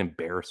not even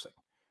embarrassing.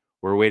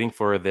 We're waiting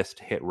for this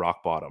to hit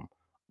rock bottom,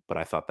 but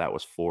I thought that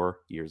was 4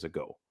 years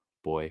ago.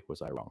 Boy,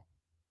 was I wrong.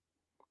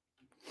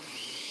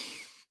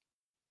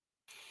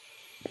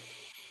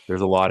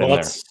 There's a lot in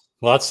there.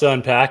 Lots to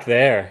unpack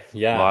there.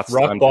 Yeah,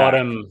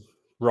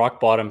 rock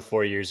bottom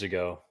 4 years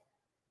ago.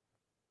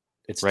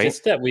 It's right?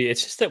 just that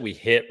we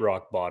hit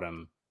rock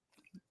bottom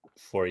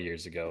 4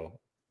 years ago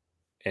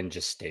and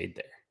just stayed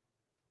there.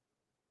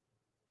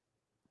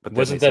 But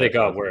wasn't that it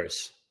got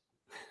worse?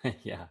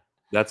 Yeah,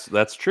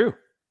 that's true.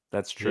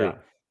 That's true.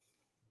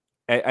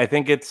 Yeah. I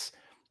think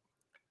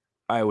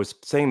I was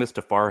saying this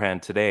to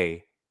Farhan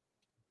today,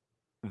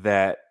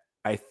 that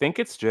I think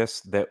it's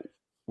just that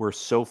we're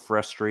so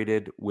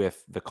frustrated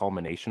with the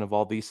culmination of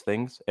all these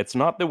things. It's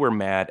not that we're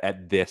mad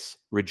at this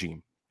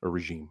regime,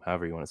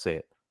 however you want to say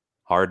it.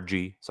 Hard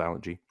G,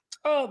 silent G.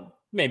 Oh,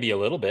 maybe a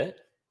little bit.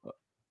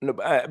 No,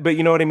 but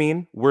you know what I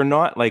mean? We're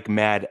not like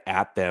mad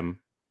at them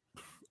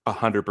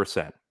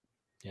 100%.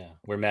 Yeah,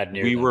 we're mad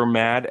near We them. were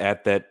mad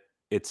at that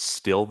it's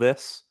still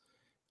this,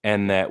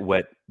 and that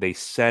what they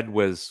said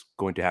was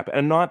going to happen.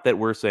 And not that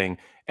we're saying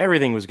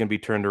everything was going to be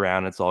turned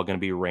around, it's all going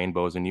to be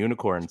rainbows and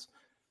unicorns.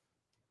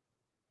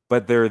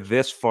 But they're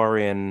this far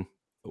in,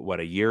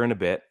 a year and a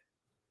bit,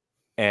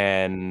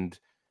 and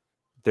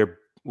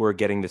we're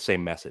getting the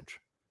same message.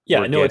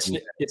 Yeah,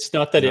 it's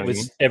not that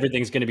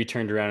everything's going to be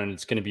turned around and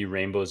it's going to be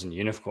rainbows and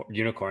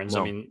unicorns.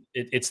 No. I mean,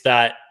 it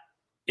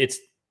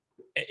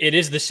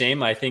is the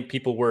same. I think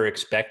people were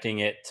expecting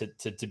it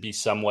to be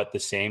somewhat the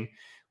same.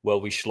 Well,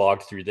 we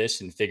slogged through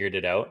this and figured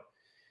it out,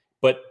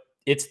 but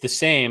it's the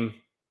same.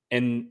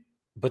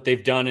 But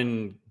they've done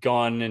and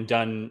gone and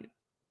done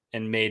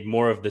and made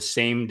more of the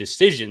same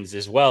decisions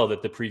as well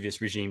that the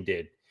previous regime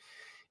did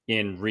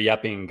in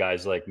re-upping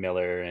guys like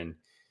Miller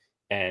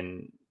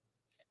and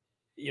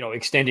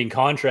extending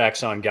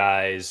contracts on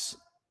guys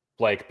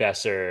like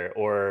Besser,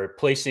 or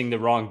placing the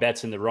wrong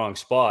bets in the wrong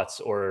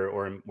spots,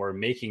 or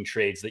making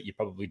trades that you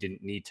probably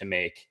didn't need to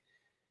make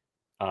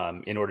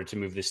in order to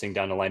move this thing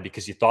down the line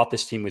because you thought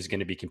this team was going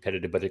to be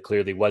competitive, but it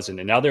clearly wasn't.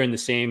 And now they're in the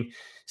same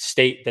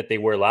state that they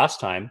were last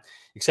time,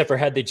 except for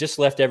had they just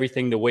left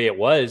everything the way it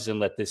was and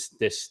let this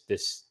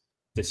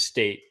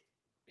state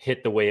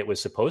hit the way it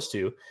was supposed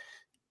to,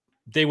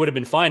 they would have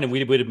been fine and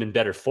we would have been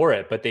better for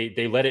it. But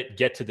they let it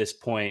get to this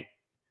point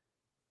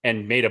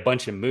and made a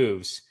bunch of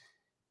moves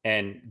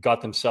and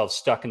got themselves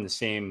stuck in the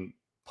same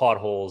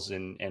potholes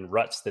and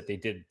ruts that they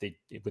did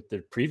with the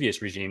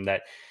previous regime,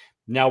 that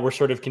now we're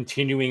sort of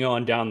continuing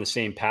on down the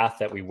same path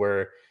that we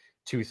were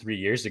 2-3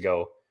 years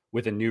ago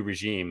with a new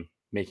regime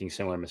making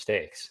similar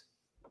mistakes.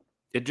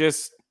 It's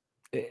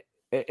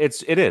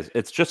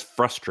just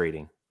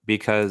frustrating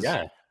because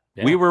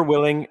we were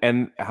willing,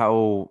 and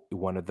how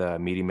one of the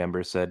meeting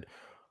members said,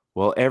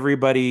 well,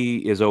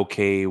 everybody is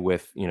okay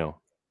with,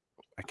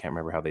 I can't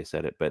remember how they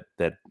said it, but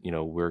that,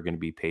 we're going to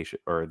be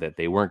patient, or that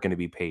they weren't going to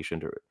be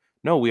patient, or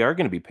no, we are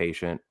going to be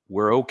patient.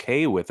 We're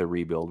okay with a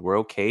rebuild. We're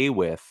okay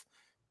with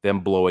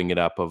them blowing it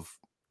up of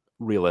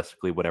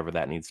realistically whatever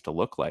that needs to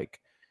look like.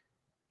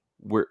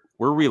 We're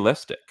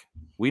realistic.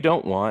 We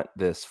don't want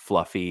this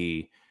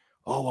fluffy,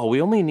 oh, well,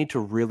 we only need to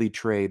really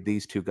trade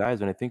these two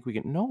guys. And I think we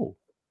can. No,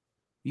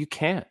 you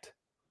can't.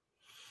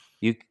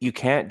 You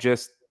can't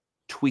just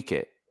tweak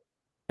it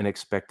and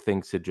expect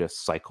things to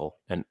just cycle.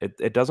 And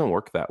it doesn't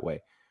work that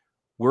way.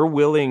 We're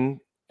willing,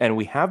 and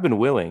we have been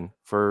willing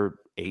for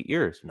 8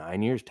 years,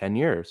 9 years, 10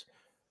 years.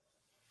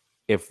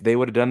 If they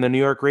would have done the New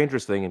York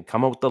Rangers thing and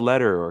come out with the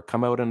letter, or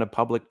come out in a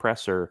public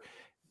presser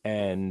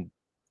and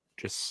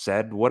just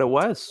said what it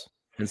was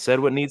and said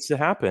what needs to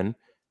happen,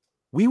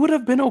 we would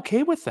have been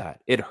okay with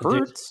that. It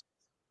hurts.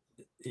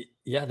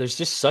 There's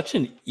just such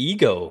an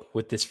ego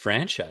with this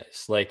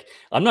franchise. Like,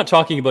 I'm not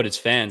talking about its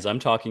fans. I'm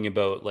talking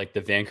about like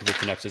the Vancouver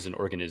Canucks as an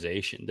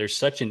organization. There's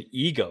such an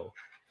ego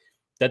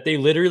that they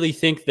literally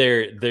think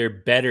they're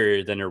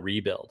better than a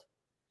rebuild.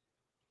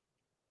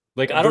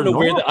 Like, I don't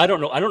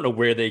know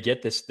where they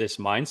get this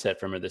mindset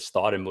from, or this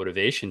thought and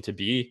motivation to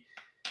be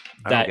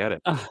that. I don't get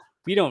it.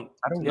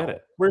 I don't get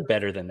it. We're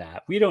better than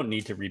that. We don't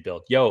need to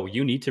rebuild. Yo,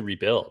 you need to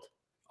rebuild.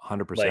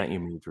 100% you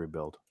need to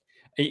rebuild.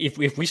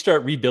 If we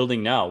start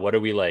rebuilding now, what are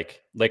we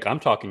like? Like, I'm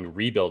talking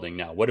rebuilding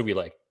now. What are we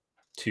like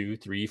 2,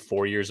 3,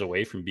 4 years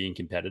away from being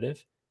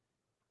competitive?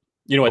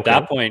 At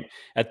that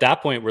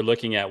point, we're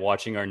looking at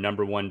watching our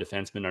number one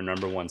defenseman, our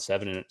number one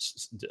center,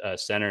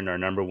 and our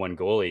number one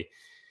goalie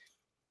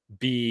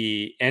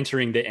be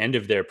entering the end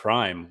of their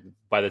prime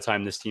by the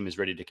time this team is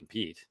ready to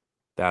compete.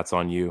 That's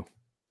on you.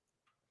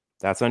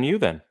 That's on you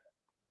then.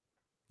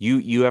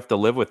 You have to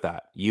live with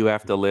that. You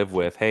have to live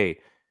with, hey,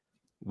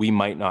 we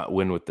might not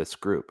win with this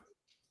group.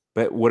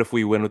 But what if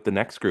we win with the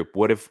next group?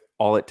 What if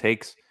all it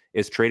takes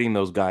is trading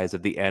those guys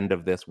at the end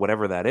of this,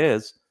 whatever that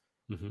is,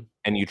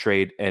 and you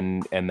trade,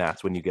 and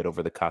that's when you get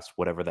over the cusp,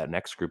 whatever that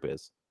next group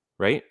is,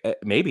 right?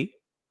 Maybe.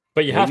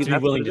 But you have to be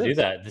willing to do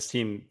that. This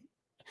team,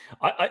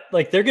 I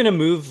like, they're going to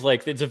move.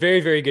 Like, it's a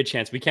very, very good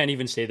chance. We can't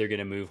even say they're going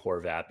to move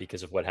Horvat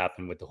because of what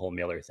happened with the whole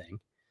Miller thing.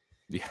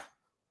 Yeah.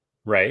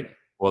 Right.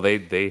 Well, they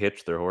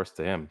hitched their horse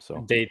to him.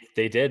 So they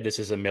did. This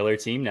is a Miller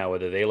team now,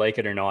 whether they like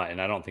it or not.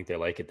 And I don't think they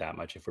like it that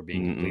much, if we're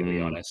being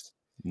completely honest.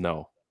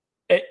 No.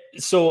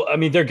 So, I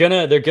mean, they're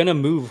gonna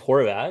move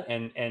Horvat,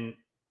 and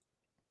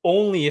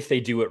only if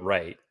they do it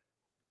right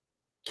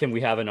can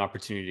we have an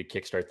opportunity to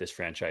kickstart this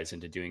franchise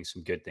into doing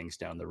some good things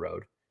down the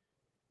road.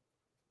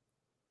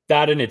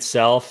 That in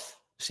itself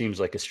seems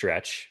like a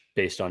stretch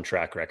based on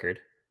track record.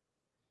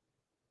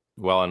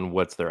 Well, and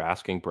what's their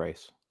asking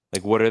price?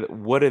 Like,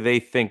 what do they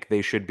think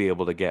they should be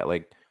able to get?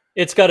 Like,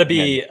 it's got to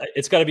be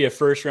a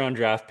first round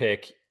draft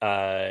pick,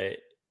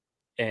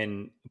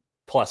 and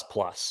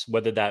plus,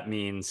 whether that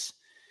means,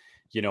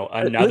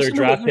 another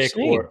draft pick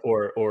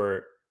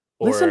or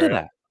listen to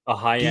that, a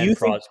high end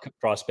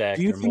prospect.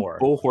 Do you think more?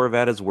 Bo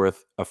Horvat is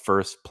worth a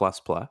first plus?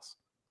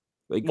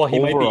 Like, well,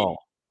 overall,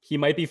 he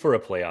might be for a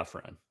playoff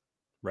run,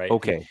 right?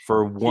 Okay,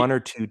 for one or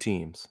two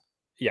teams.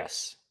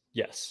 Yes.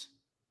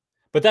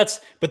 But that's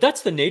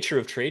the nature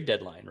of trade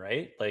deadline,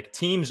 right? Like,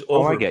 teams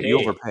overpay. I get you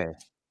overpay.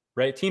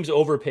 Right? Teams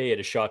overpay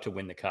at a shot to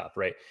win the cup,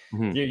 right?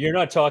 Mm-hmm. You're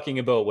not talking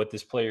about what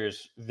this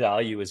player's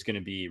value is going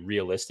to be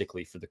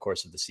realistically for the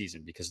course of the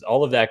season, because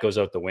all of that goes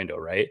out the window,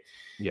 right?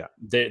 Yeah.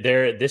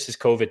 This is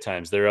COVID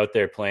times. They're out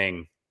there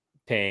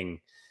paying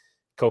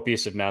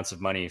copious amounts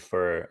of money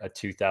for a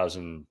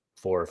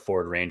 2004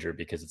 Ford Ranger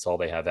because it's all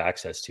they have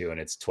access to, and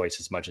it's twice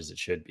as much as it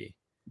should be.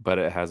 But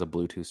it has a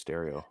Bluetooth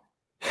stereo.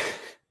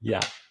 Yeah.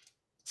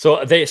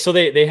 So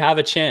they have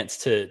a chance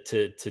to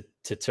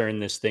turn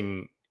this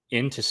thing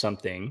into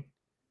something,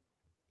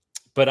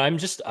 but I'm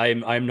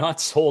not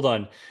sold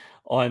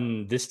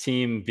on this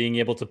team being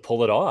able to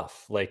pull it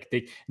off. Like,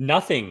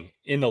 nothing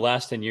in the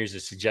last 10 years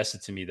has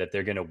suggested to me that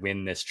they're going to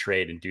win this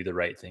trade and do the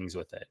right things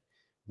with it.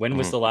 When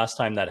was the last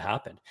time that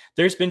happened?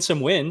 There's been some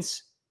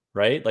wins,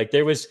 right? Like,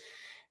 there was,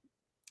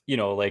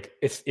 like,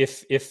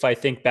 if I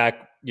think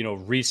back,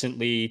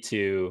 recently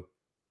to,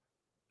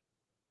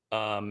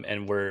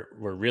 and we're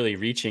really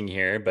reaching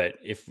here, but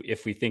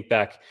if we think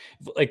back,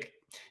 like,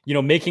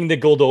 making the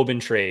Goldobin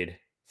trade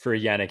for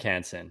Jannik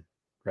Hansen,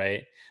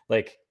 right?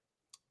 Like,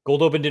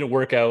 Goldobin didn't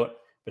work out,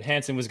 but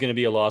Hansen was going to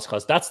be a lost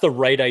cause. That's the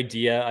right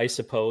idea, I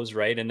suppose,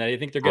 right? And I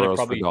think they're going to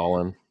probably,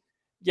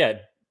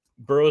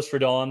 Burrows for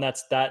Dolan.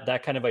 That's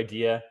that kind of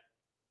idea.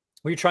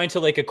 We're trying to,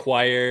 like,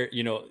 acquire,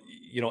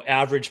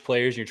 average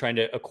players. You're trying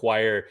to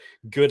acquire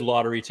good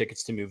lottery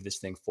tickets to move this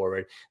thing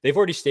forward. They've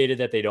already stated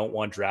that they don't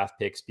want draft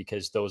picks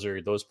because those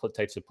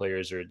types of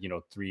players are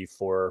 3,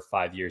 4, or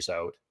 5 years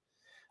out,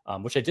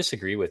 which I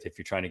disagree with. If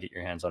you're trying to get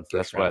your hands on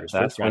first rounders,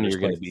 that's when you're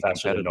going to be be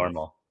faster than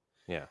normal.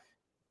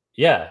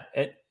 Yeah.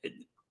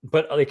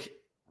 But like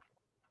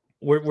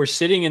we're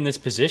sitting in this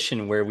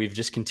position where we've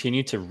just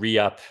continued to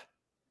re-up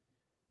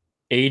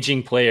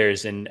aging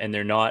players and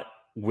they're not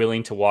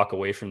willing to walk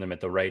away from them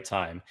at the right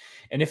time.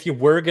 And if you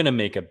were going to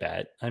make a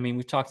bet, I mean,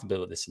 we've talked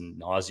about this in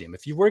nauseum.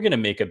 If you were going to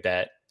make a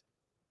bet,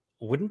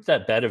 wouldn't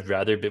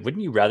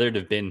you rather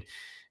have been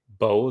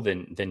Bo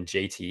than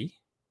JT?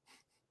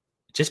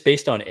 Just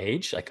based on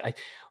age? Like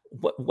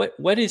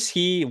what is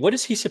he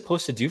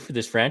supposed to do for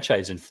this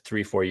franchise in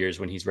 3-4 years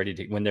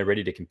when they're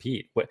ready to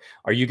compete? What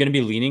are you going to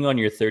be leaning on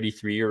your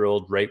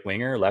 33-year-old right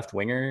winger, left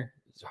winger,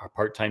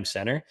 part-time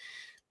center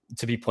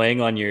to be playing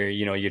on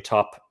your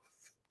top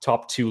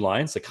 2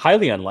 lines? Like,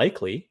 highly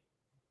unlikely.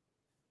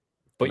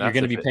 But you're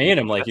going to be paying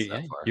him like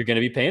you're going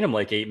to be paying him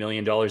like $8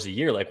 million a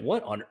year. Like,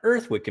 what on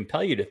earth would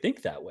compel you to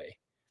think that way?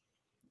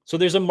 So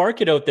there's a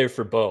market out there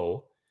for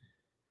Bo.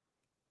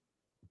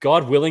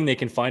 God willing, they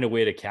can find a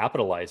way to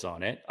capitalize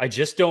on it. I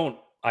just don't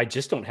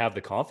have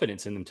the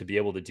confidence in them to be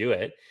able to do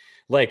it.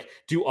 Like,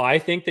 do I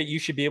think that you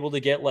should be able to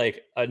get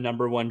like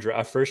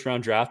a first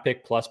round draft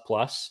pick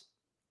plus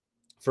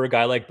for a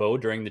guy like Bo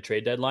during the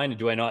trade deadline? And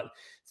do I not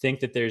think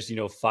that there's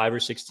 5 or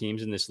 6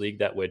 teams in this league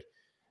that would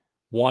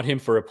want him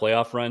for a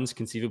playoff runs,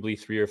 conceivably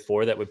 3 or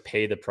 4 that would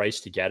pay the price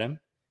to get him?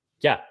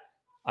 Yeah,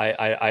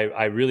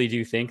 I really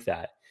do think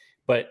that,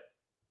 but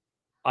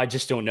I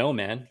just don't know,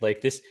 man.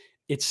 Like this.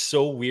 It's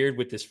so weird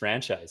with this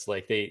franchise.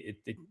 Like they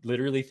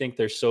literally think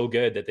they're so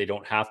good that they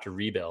don't have to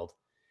rebuild.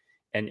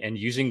 And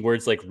using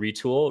words like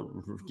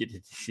retool,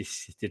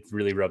 it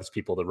really rubs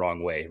people the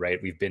wrong way, right?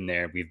 We've been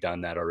there, we've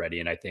done that already.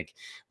 And I think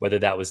whether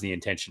that was the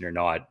intention or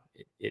not,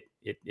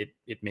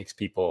 it makes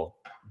people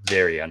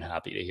very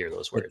unhappy to hear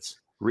those words.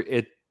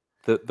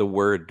 The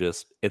word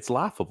just, it's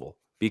laughable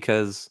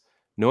because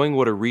knowing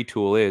what a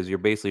retool is, you're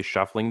basically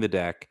shuffling the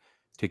deck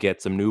to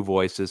get some new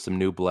voices, some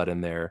new blood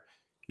in there.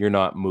 You're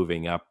not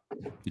moving up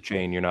the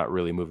chain. You're not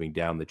really moving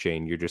down the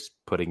chain. You're just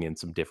putting in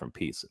some different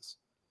pieces.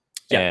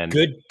 Yeah, and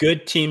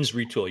good teams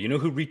retool. You know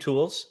who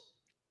retools?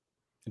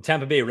 The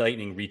Tampa Bay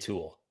Lightning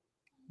retool.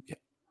 Yeah.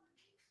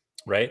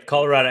 Right?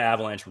 Colorado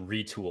Avalanche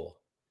retool.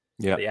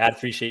 Yeah. They add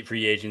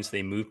free agents.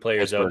 They move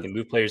players out. They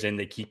move players in.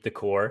 They keep the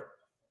core.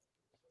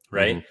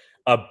 Right?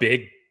 Mm-hmm. A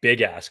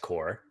big ass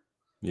core.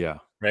 Yeah.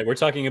 Right. We're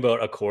talking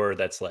about a core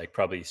that's like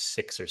probably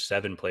 6 or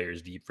 7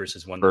 players deep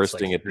versus one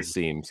bursting that's like at the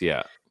seams.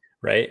 Yeah.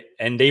 Right.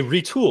 And they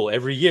retool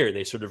every year.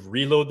 They sort of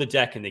reload the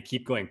deck and they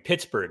keep going.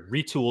 Pittsburgh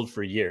retooled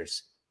for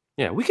years.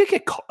 Yeah. We could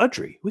get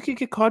Kadri.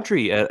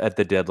 At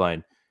the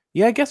deadline.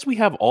 Yeah. I guess we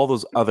have all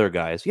those other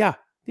guys. Yeah.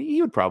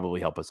 He would probably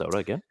help us out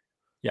again.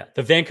 Yeah.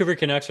 The Vancouver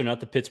Canucks are not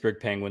the Pittsburgh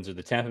Penguins or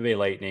the Tampa Bay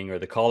Lightning or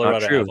the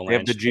Colorado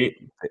Avalanche.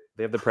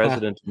 They have the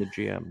president and the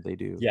GM. They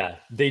do. Yeah.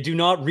 They do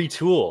not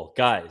retool,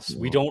 guys. No.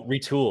 We don't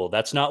retool.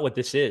 That's not what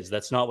this is.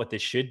 That's not what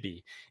this should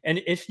be.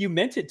 And if you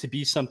meant it to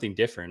be something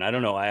different, I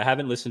don't know. I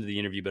haven't listened to the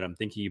interview, but I'm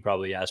thinking you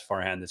probably asked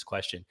Farhan this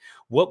question.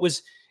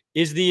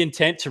 Is the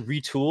intent to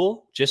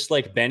retool just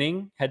like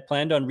Benning had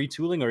planned on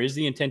retooling, or is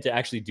the intent to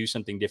actually do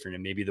something different?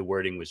 And maybe the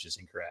wording was just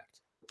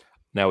incorrect.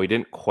 Now, we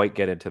didn't quite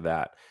get into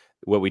that.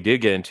 What we did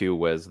get into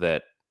was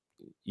that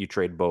you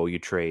trade Bo, you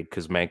trade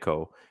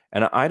Kuzmenko.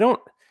 And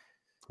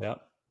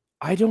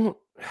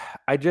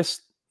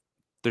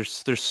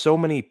there's so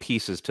many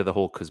pieces to the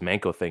whole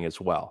Kuzmenko thing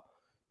as well.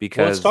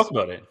 Because let's talk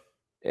about it.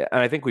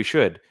 And I think we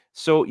should.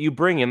 So you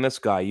bring in this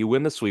guy, you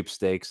win the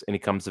sweepstakes, and he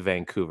comes to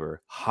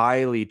Vancouver.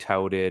 Highly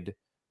touted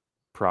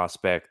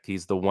prospect.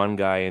 He's the one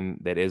guy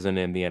that isn't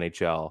in the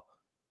NHL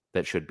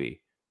that should be.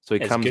 So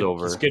he comes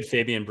over. He's good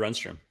Fabian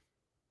Brunstrom.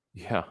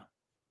 Yeah.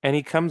 And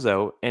he comes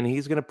out and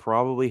he's going to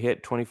probably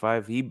hit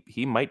 25.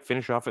 He might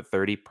finish off at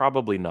 30.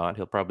 Probably not.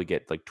 He'll probably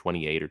get like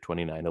 28 or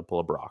 29. He'll pull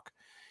a Brock.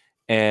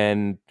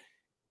 And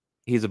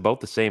he's about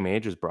the same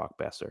age as Brock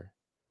Besser.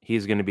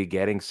 He's going to be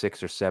getting $6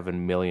 or $7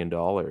 million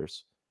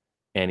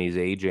and he's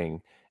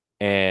aging.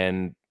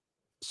 And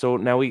so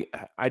now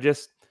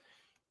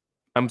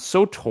I'm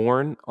so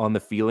torn on the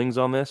feelings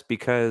on this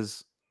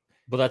because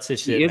that's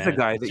his shit, he is a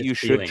guy that you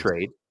should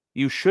trade.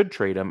 You should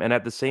trade him. And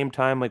at the same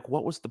time, like,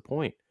 what was the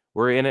point?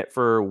 We're in it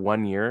for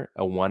 1 year,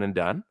 a one and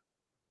done.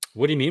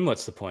 What do you mean?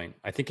 What's the point?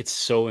 I think it's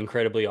so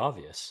incredibly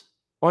obvious.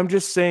 Well, I'm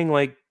just saying,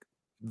 like,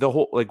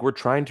 we're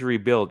trying to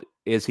rebuild.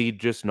 Is he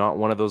just not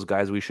one of those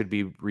guys we should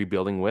be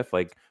rebuilding with?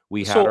 Like,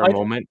 we had our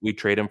moment, we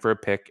trade him for a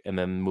pick and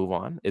then move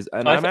on. Is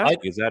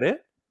that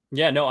it?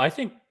 Yeah, no, I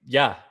think,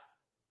 yeah,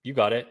 you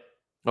got it.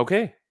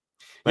 Okay.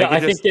 Yeah, I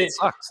think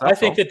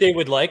that they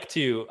would like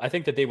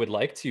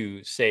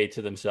to say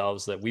to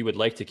themselves that we would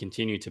like to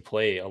continue to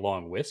play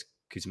along with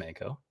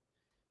Kuzmenko.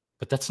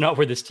 But that's not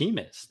where this team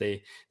is.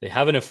 They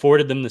haven't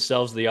afforded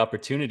themselves the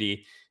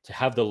opportunity to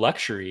have the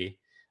luxury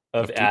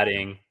of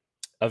adding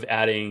of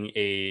adding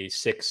a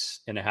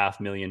 $6.5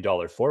 million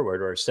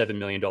forward or a $7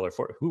 million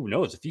forward. Who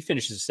knows? If he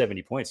finishes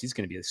 70 points, he's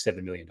going to be like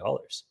 $7 million.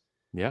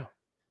 Yeah.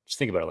 Just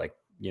think about it, like,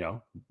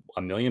 $1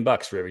 million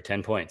for every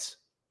 10 points.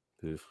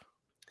 Oof.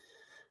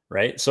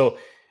 Right. So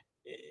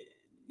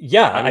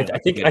yeah,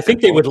 I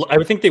think they would. I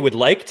would think they would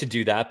like to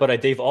do that,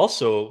 but they've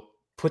also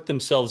put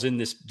themselves in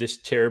this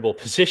terrible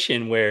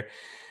position where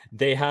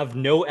they have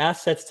no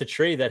assets to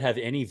trade that have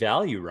any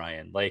value.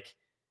 Ryan, like,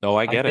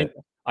 I get it.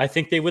 I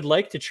think they would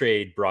like to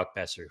trade Brock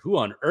Besser. Who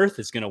on earth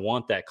is going to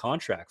want that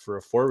contract for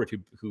a forward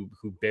who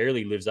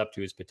barely lives up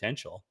to his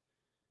potential?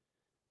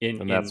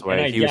 And that's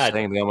why he was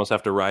saying they almost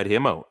have to ride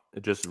him out,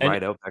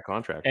 ride out that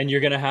contract. And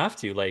you're going to have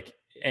to, like.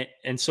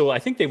 And so I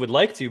think they would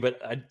like to, but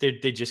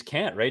they just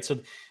can't, right? So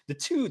the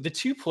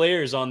two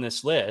players on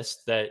this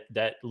list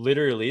that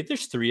literally,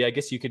 there's three, I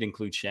guess you could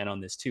include Shen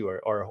on this too,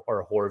 are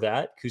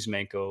Horvat,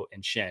 Kuzmenko,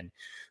 and Shen,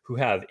 who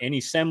have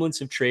any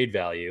semblance of trade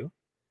value.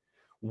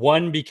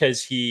 One,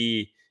 because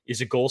he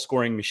is a goal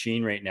scoring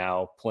machine right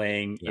now,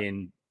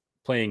 playing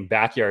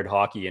backyard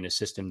hockey in a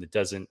system that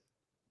doesn't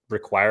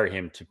require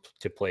him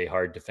to play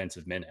hard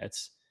defensive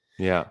minutes.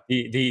 Yeah.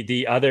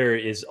 The other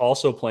is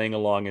also playing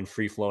along in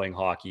free flowing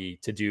hockey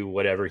to do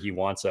whatever he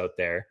wants out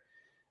there.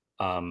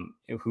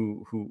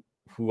 Who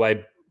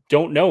I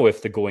don't know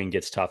if the going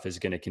gets tough is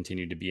going to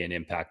continue to be an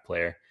impact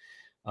player.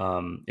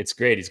 It's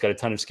great. He's got a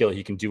ton of skill.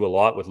 He can do a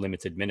lot with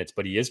limited minutes,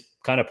 but he is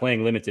kind of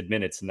playing limited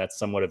minutes, and that's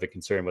somewhat of a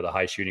concern with a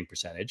high shooting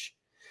percentage.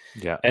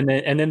 Yeah. And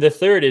then the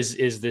third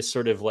is this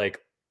sort of like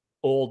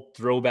old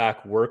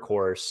throwback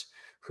workhorse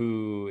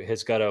who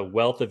has got a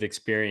wealth of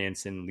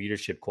experience and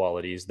leadership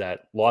qualities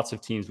that lots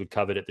of teams would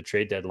covet at the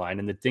trade deadline.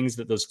 And the things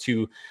that those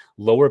two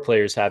lower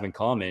players have in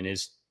common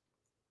is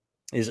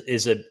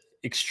a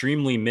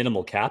extremely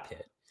minimal cap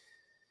hit.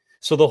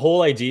 So the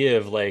whole idea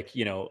of, like,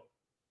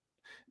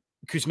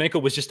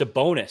 Kuzmenko was just a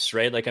bonus,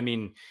 right? Like, I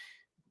mean,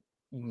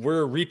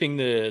 we're reaping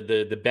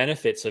the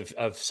benefits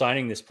of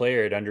signing this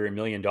player at under $1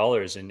 million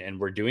and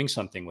we're doing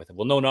something with it.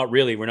 Well, no, not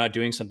really. We're not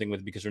doing something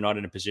with it because we're not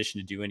in a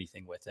position to do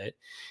anything with it.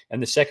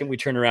 And the second we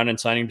turn around and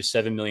sign him to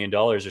 $7 million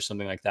or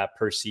something like that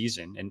per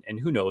season, and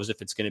who knows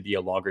if it's going to be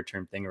a longer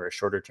term thing or a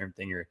shorter term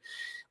thing or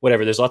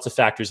whatever, there's lots of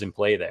factors in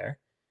play there.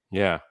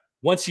 Yeah.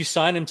 Once you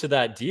sign him to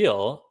that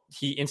deal,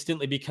 he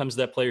instantly becomes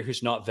that player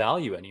who's not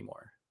value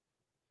anymore.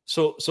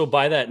 So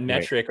by that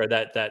metric, right,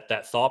 or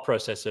that thought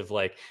process of,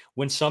 like,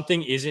 when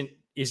something isn't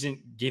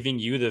giving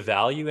you the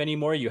value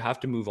anymore, you have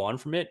to move on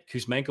from it.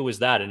 Kuzmenko is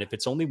that. And if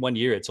it's only 1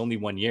 year, it's only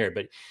 1 year,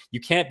 but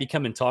you can't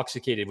become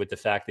intoxicated with the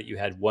fact that you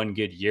had one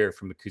good year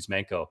from a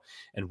Kuzmenko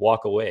and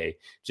walk away.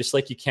 Just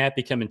like you can't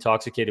become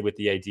intoxicated with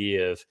the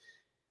idea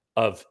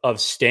of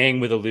staying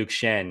with a Luke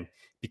Shen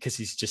because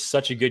he's just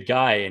such a good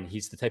guy and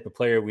he's the type of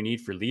player we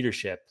need for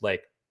leadership.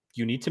 Like,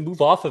 you need to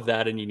move off of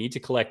that and you need to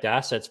collect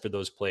assets for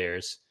those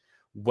players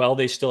while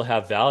they still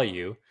have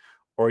value,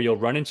 or you'll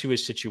run into a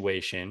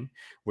situation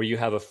where you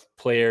have a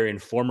player in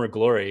former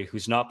glory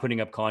who's not putting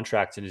up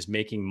contracts and is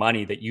making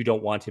money that you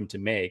don't want him to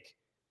make.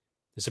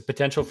 There's a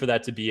potential for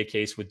that to be a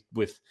case with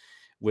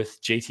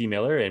JT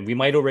Miller, and we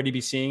might already be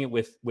seeing it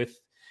with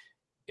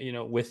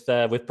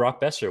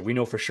Brock Besser. We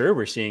know for sure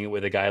we're seeing it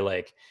with a guy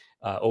like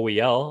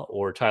OEL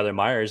or Tyler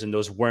Myers, and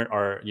those weren't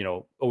our,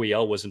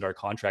 OEL wasn't our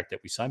contract that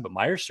we signed, but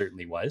Myers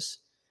certainly was.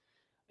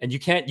 And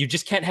you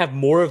just can't have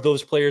more of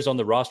those players on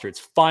the roster.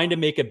 It's fine to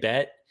make a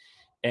bet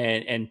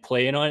and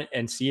play in on it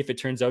and see if it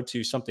turns out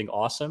to something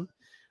awesome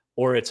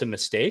or it's a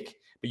mistake,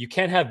 but you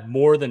can't have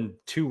more than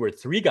 2 or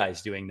 3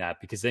 guys doing that,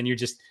 because then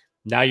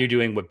now you're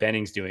doing what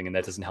Benning's doing, and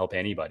that doesn't help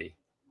anybody.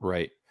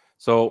 Right.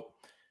 So,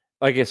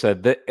 like I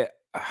said,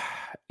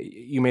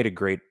 you made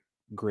a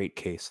great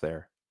case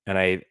there. And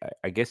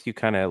I guess you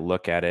kind of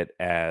look at it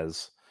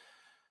as,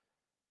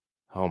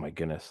 oh my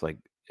goodness, like,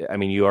 I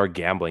mean, you are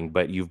gambling,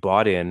 but you've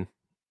bought in,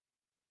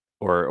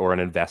 or an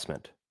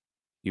investment.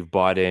 You've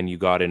bought in, you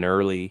got in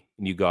early,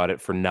 and you got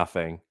it for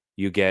nothing.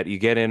 You get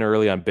in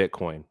early on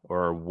Bitcoin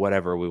or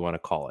whatever we want to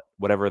call it,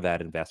 whatever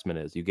that investment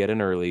is. You get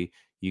in early,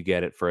 you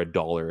get it for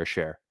 $1 a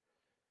share,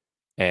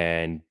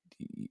 and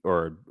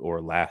or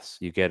less.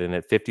 You get in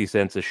at 50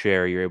 cents a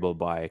share. You're able to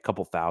buy a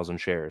couple thousand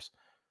shares.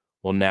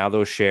 Well, now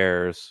those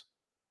shares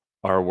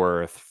are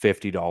worth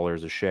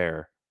 $50 a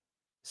share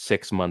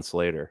 6 months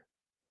later.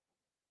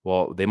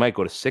 Well, they might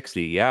go to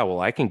 60. Yeah, well,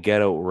 I can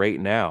get out right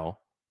now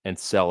and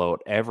sell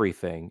out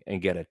everything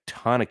and get a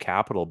ton of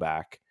capital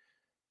back.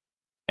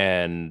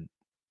 And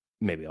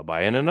maybe I'll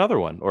buy in another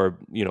one, or,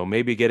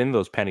 maybe get in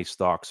those penny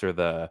stocks or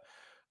the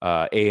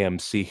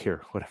AMC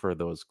or whatever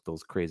those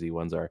crazy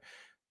ones are.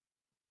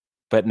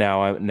 But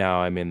now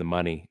I'm in the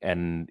money.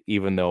 And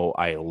even though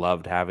I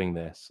loved having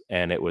this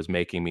and it was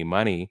making me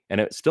money, and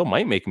it still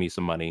might make me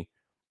some money,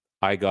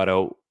 I got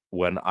out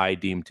when I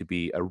deemed to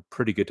be a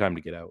pretty good time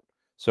to get out.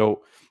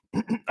 So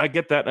I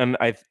get that. And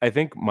I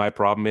think my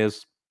problem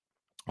is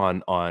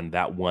on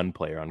that one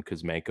player, on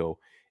Kuzmenko,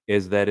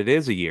 is that it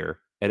is a year,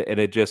 and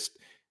it just,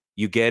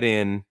 you get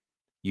in,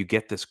 you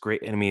get this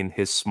great, I mean,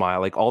 his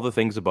smile, like all the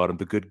things about him,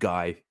 the good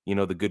guy,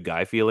 the good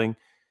guy feeling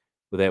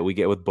that we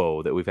get with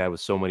Bo, that we've had with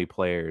so many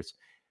players.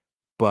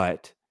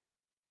 But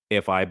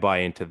if I buy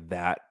into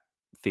that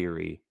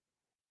theory,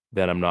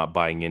 then I'm not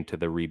buying into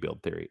the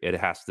rebuild theory. It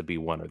has to be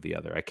one or the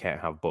other. I can't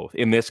have both.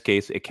 In this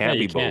case, it can't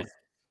be both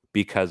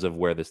because of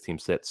where this team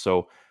sits.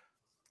 So,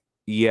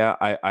 yeah,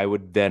 I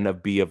would then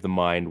be of the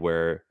mind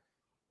where,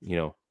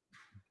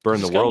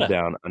 burn the world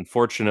down.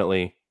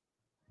 Unfortunately,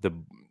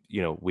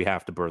 we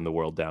have to burn the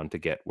world down to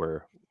get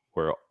where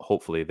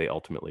hopefully they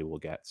ultimately will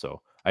get.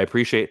 So I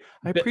appreciate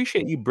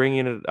you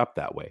bringing it up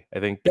that way. I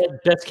think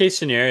best case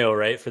scenario,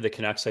 right, for the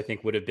Canucks, I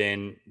think would have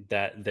been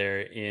that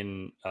they're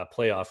in a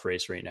playoff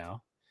race right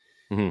now,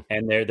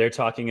 and they're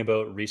talking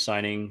about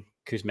re-signing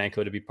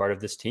Kuzmenko to be part of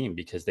this team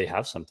because they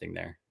have something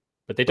there,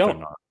 but they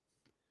don't.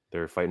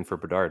 They're fighting for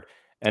Bedard,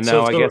 and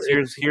now I guess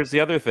here's the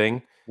other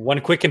thing. One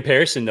quick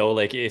comparison, though,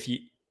 like if you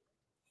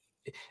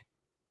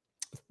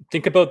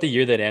think about the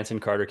year that Anton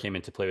Carter came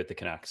into play with the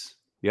Canucks.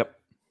 Yep.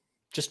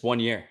 Just 1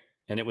 year,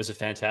 and it was a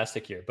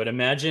fantastic year. But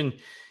imagine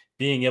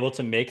being able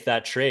to make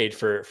that trade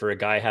for a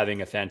guy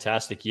having a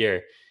fantastic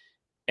year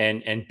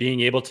and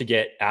being able to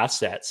get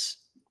assets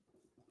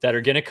that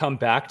are going to come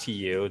back to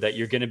you that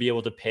you're going to be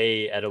able to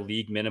pay at a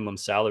league minimum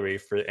salary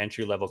for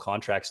entry-level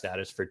contract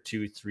status for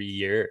 2-3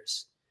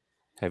 years.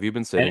 Have you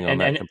been sitting on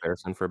that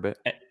comparison for a bit?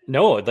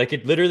 No, like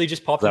it literally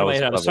just popped in my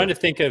head. I was trying to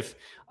think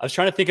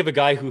of a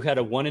guy who had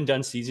a one and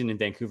done season in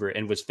Vancouver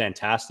and was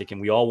fantastic, and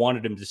we all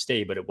wanted him to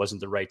stay, but it wasn't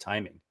the right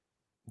timing.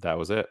 That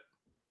was it.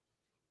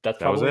 That's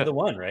probably the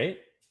one, right?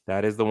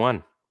 That is the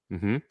one.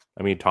 I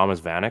mean,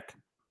 Thomas Vanek,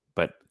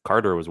 but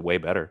Carter was way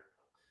better.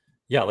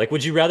 Yeah, like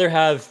would you rather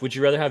have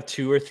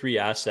 2 or 3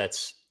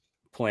 assets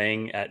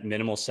playing at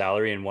minimal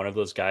salary, and one of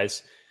those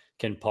guys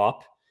can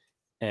pop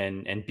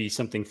and be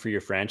something for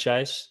your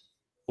franchise?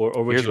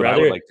 Or would you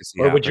rather like to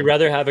see would you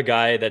rather have a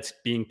guy that's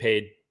being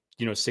paid,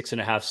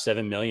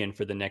 $6.5-7 million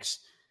for the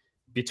next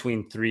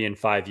between 3 and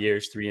 5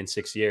 years, 3 and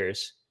 6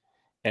 years,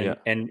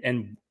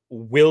 and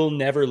will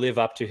never live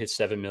up to his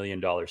 $7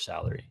 million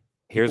salary?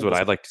 Here's what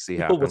I'd like to see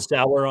happen. People will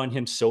sour on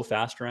him so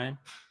fast, Ryan.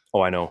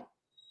 Oh, I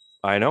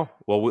know.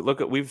 Well,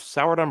 we've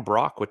soured on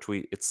Brock,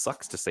 it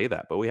sucks to say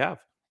that, but we have.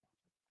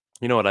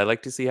 You know what I'd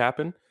like to see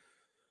happen?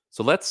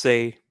 So let's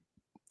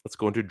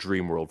go into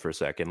dream world for a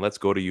second. Let's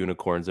go to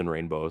unicorns and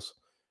rainbows.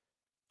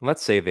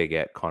 Let's say they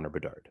get Connor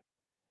Bedard.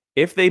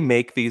 If they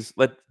make these,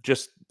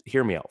 just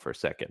hear me out for a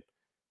second.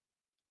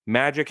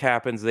 Magic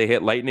happens. They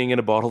hit lightning in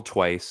a bottle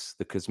twice.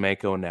 The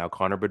Kuzmenko and now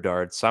Connor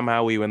Bedard.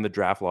 Somehow we win the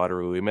draft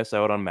lottery. We miss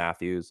out on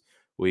Matthews.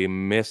 We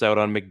miss out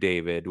on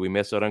McDavid. We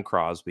miss out on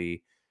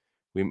Crosby.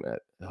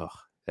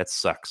 That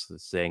sucks.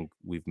 Saying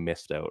we've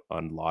missed out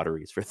on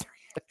lotteries for 3.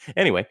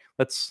 Anyway,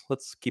 let's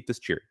keep this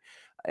cheery.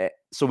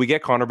 So we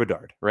get Connor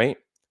Bedard, right?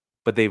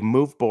 But they've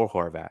moved Bo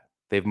Horvat.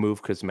 They've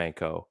moved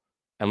Kuzmenko.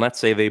 And let's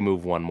say they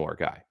move one more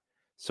guy.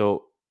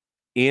 So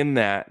in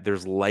that,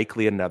 there's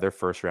likely another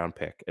first-round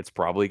pick. It's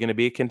probably going to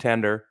be a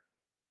contender,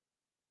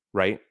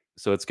 right?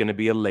 So it's going to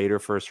be a later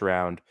first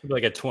round.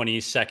 Like a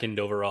 22nd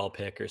overall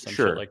pick or some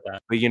shit like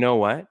that. But you know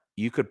what?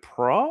 You could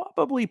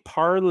probably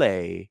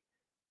parlay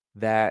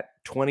that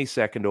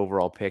 22nd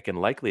overall pick and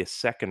likely a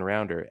second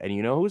rounder. And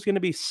you know who's going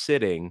to be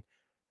sitting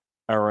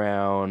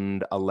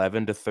around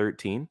 11 to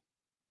 13?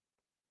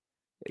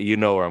 You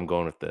know where I'm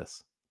going with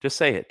this. Just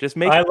say it. Just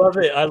make I love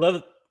it. I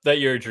love that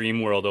your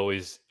dream world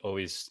always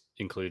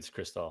includes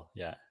Crystal.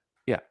 Yeah.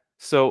 Yeah.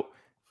 So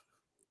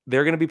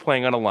they're going to be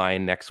playing on a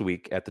line next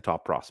week at the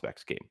Top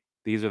Prospects game.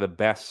 These are the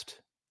best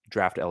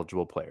draft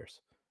eligible players.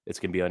 It's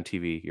going to be on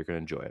TV. You're going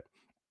to enjoy it.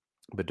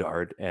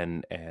 Bedard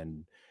and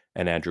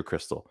Andrew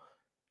Crystal.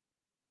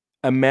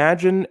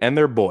 Imagine, and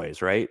they're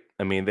boys, right?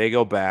 I mean, they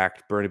go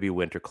back, Burnaby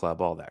Winter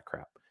Club, all that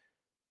crap.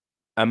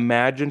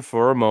 Imagine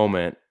for a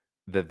moment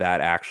that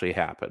actually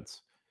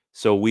happens.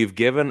 So we've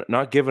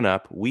not given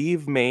up.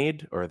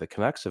 The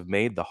Canucks have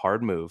made the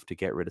hard move to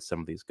get rid of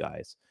some of these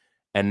guys.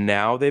 And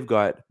now they've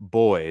got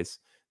boys.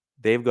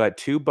 They've got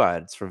 2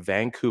 buds from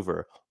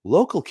Vancouver,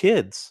 local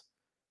kids,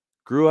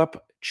 grew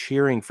up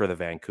cheering for the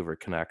Vancouver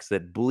Canucks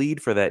that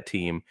bleed for that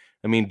team.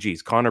 I mean,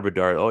 geez, Connor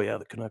Bedard, oh yeah,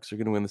 the Canucks are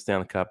going to win the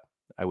Stanley Cup.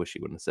 I wish he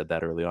wouldn't have said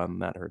that early on.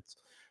 That hurts.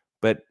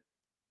 But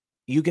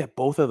you get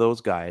both of those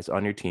guys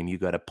on your team. You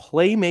got a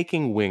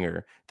playmaking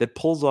winger that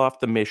pulls off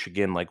the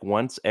Michigan like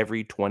once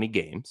every 20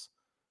 games.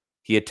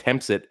 He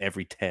attempts it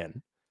every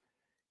 10.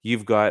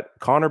 You've got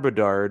Connor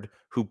Bedard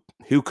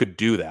who could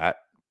do that.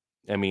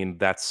 I mean,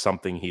 that's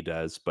something he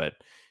does, but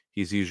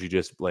he's usually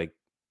just like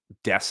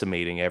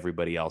decimating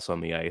everybody else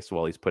on the ice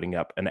while he's putting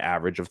up an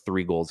average of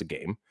 3 goals a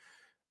game.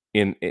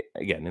 In the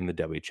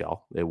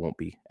WHL, it won't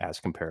be as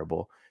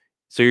comparable.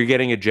 So you're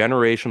getting a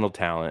generational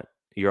talent.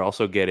 You're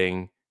also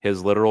getting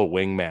his literal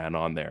wingman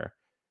on there.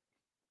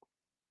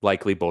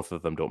 Likely both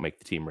of them don't make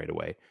the team right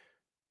away.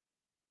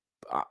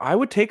 I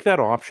would take that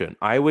option.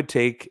 I would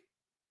take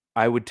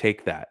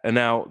that. And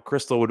now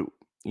Crystal would,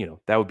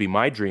 that would be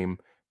my dream.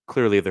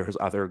 Clearly there's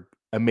other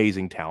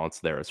amazing talents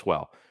there as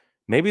well.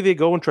 Maybe they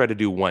go and try to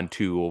do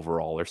 1-2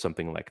 overall or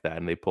something like that,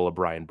 and they pull a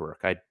Brian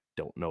Burke. I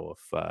don't know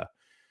if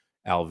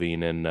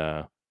Alvin and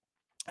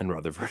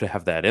Rutherford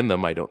have that in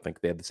them. I don't think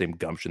they have the same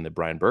gumption that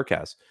Brian Burke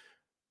has.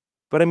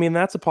 But I mean,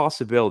 that's a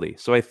possibility.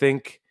 So I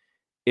think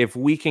if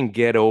we can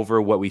get over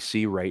what we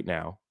see right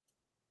now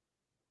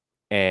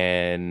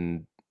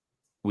and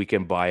we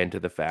can buy into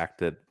the fact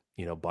that,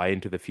 buy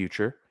into the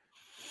future,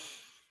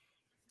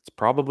 it's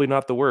probably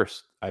not the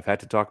worst. I've had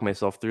to talk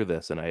myself through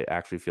this, and I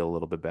actually feel a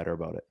little bit better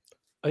about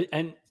it.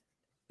 And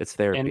it's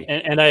therapy.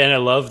 And I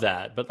love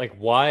that. But like,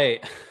 why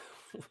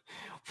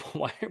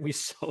what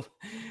has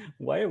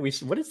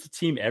the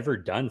team ever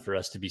done for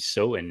us to be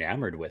so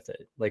enamored with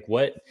it? Like,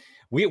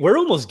 we're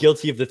almost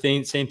guilty of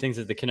the same things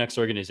that the Canucks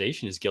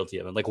organization is guilty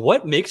of. And like,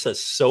 what makes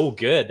us so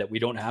good that we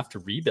don't have to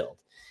rebuild?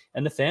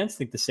 And the fans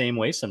think the same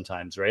way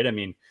sometimes, right? I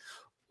mean,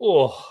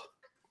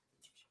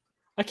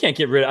 I can't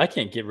get rid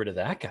of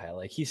that guy.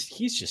 Like, he's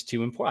just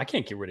too important. I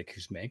can't get rid of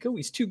Kuzmenko.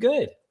 He's too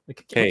good.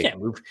 Like,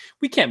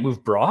 we can't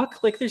move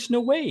Brock. Like, there's no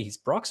way.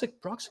 Brock's a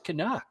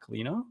Canuck,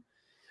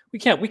 We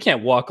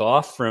can't walk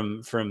off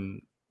from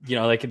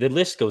like, the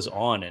list goes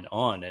on and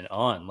on and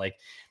on. Like,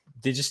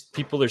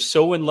 people are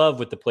so in love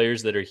with the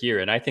players that are here.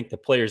 And I think the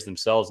players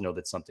themselves know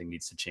that something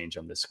needs to change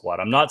on this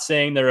squad. I'm not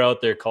saying they're out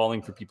there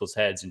calling for people's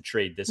heads and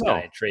trade this guy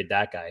and trade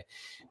that guy,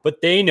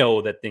 but they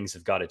know that things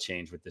have got to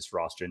change with this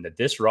roster, and that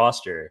this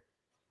roster,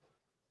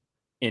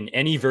 in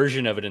any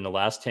version of it in the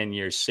last 10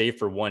 years, save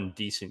for one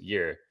decent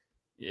year,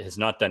 it has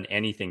not done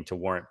anything to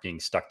warrant being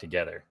stuck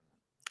together.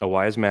 A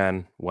wise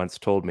man once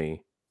told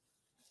me,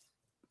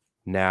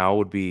 now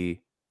would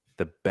be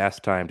the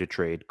best time to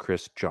trade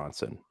Chris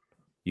Johnson.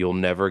 You'll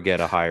never get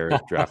a higher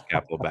draft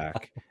capital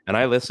back. And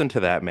I listened to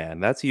that man.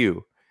 That's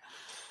you.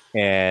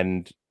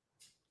 And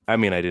I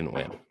mean, I didn't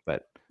win,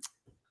 but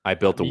I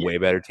built a way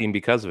better team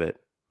because of it.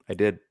 I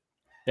did.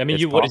 I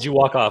mean, what did you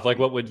walk off? Like,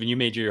 when you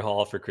made your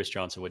haul for Chris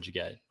Johnson, what'd you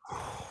get?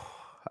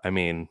 I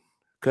mean,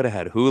 could have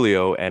had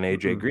Julio and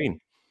AJ Green.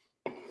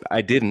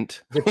 I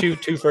didn't. The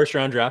two first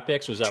round draft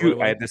picks, was that what it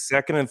was? I had the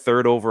second and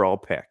third overall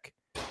pick.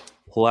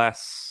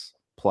 Plus.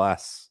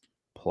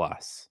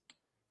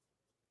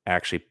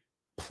 Actually,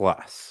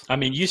 plus. I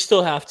mean, you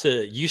still have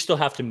to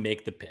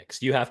make the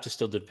picks. You have to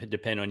still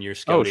depend on your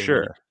scouting. Oh,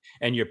 sure.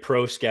 And your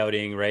pro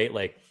scouting, right?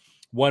 Like,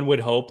 one would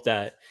hope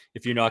that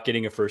if you're not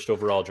getting a first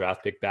overall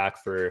draft pick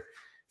back for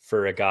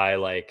a guy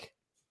like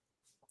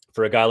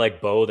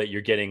Bo, that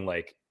you're getting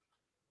like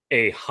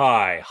a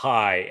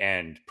high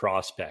end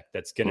prospect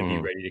that's going to be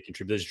ready to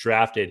contribute, that's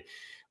drafted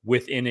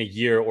within a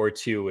year or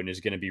two and is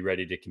going to be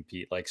ready to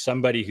compete. Like,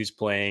 somebody who's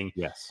playing,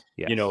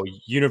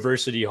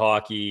 university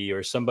hockey,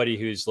 or somebody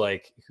who's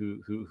like,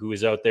 who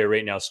is out there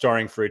right now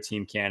starring for a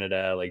Team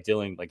Canada, like a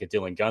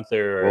Dylan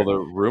Gunther. Well, the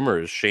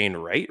rumor is Shane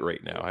Wright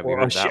right now. Have you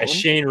heard that one?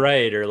 Shane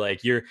Wright, or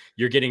like you're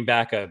getting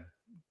back a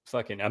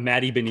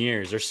Matty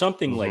Beniers or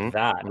something like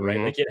that,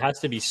 right? Like, it has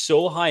to be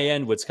so high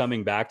end what's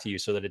coming back to you,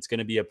 so that it's going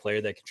to be a player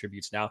that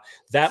contributes now.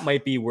 That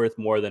might be worth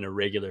more than a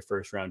regular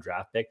first round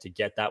draft pick to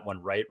get that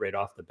one right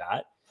off the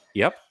bat.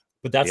 Yep.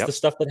 But that's the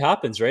stuff that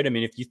happens, right? I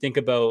mean, if you think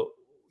about,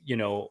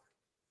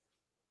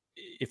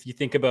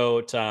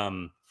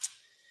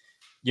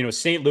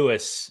 St.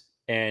 Louis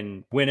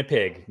and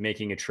Winnipeg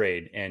making a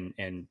trade,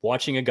 and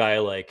watching a guy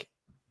like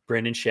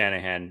Brendan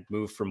Shanahan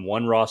move from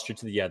one roster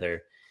to the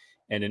other,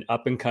 and an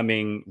up and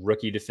coming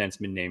rookie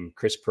defenseman named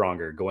Chris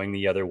Pronger going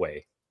the other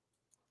way,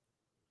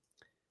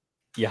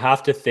 you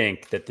have to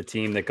think that the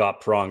team that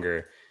got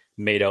Pronger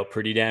made out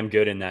pretty damn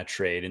good in that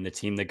trade, and the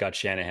team that got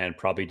Shanahan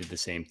probably did the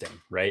same thing,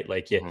 right?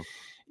 Like,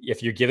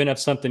 if you're giving up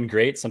something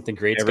great's got to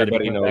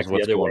be back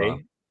the other way.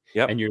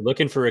 Yep. And you're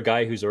looking for a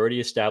guy who's already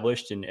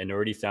established and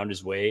already found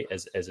his way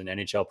as an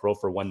NHL pro,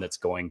 for one that's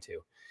going to.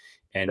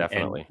 And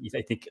definitely, and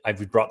I think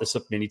I've brought this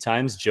up many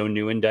times. Joe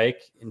Nieuwendyk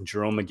and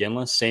Jerome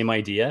McGinley, same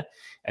idea.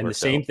 And the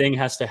same thing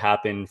has to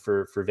happen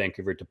for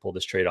Vancouver to pull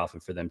this trade off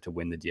and for them to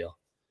win the deal.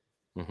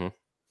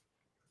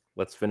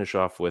 Let's finish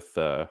off with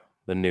the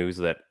news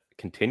that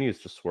continues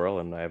to swirl,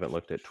 and I haven't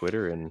looked at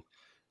Twitter in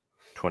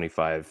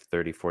 25,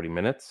 30, 40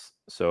 minutes.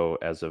 So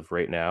as of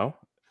right now,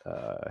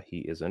 he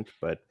isn't,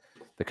 but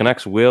the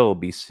Canucks will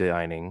be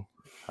signing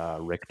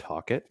Rick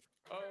Tocchet.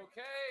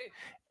 Okay.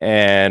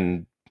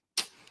 And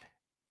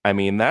I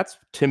mean, that's,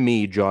 to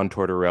me, John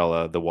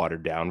Tortorella, the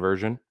watered down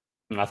version.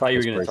 I thought you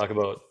were going to talk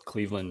about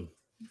Cleveland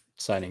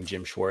signing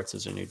Jim Schwartz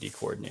as their new D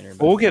coordinator.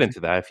 We'll get into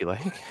that if you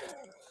like.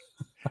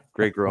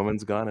 Greg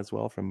Roman's gone as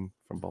well from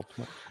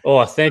Baltimore.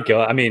 Oh, thank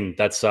God. I mean,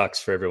 that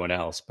sucks for everyone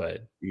else,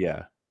 but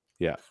yeah,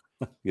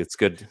 it's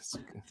good.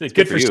 It's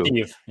good for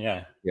Steve.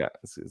 Yeah.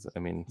 I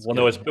mean,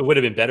 no, it would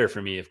have been better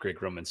for me if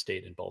Greg Roman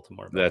stayed in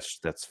Baltimore. But...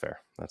 That's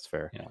fair.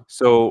 Yeah.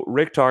 So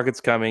Rick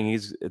Tocchet's coming.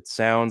 It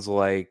sounds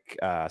like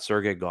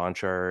Sergei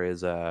Gonchar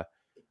is a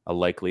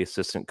likely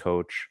assistant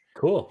coach.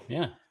 Cool.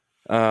 Yeah.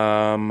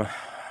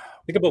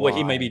 Think about what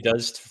he maybe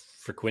does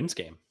for Quinn's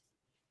game.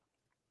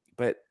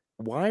 But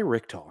why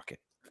Rick Tocchet?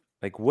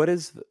 Like, what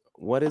is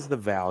the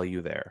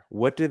value there?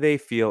 What do they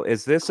feel?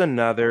 Is this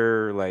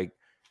another like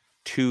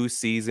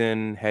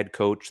 2-season head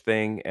coach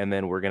thing, and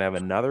then we're gonna have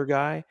another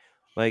guy?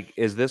 Like,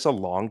 is this a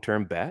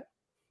long-term bet?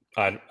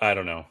 I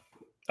don't know.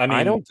 I mean,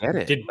 I don't get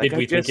it. Did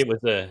we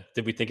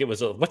think it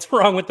was a what's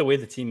wrong with the way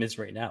the team is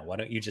right now? Why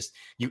don't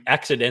you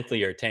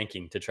accidentally are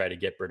tanking to try to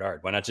get Bernard?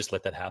 Why not just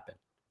let that happen?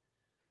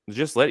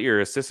 Just let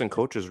your assistant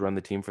coaches run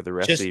the team for the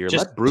rest of the year.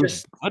 Let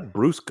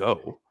Bruce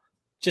go.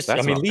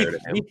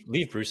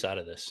 Leave Bruce out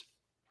of this.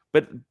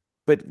 But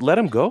let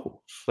him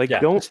go. Like,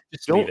 don't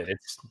leave it.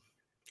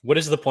 What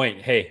is the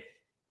point? Hey,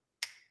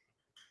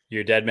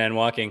 you're a dead man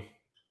walking.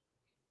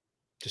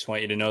 Just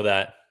want you to know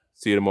that.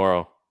 See you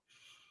tomorrow.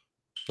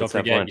 Don't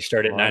forget, you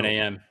start at 9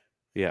 a.m.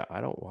 Yeah,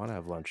 I don't want to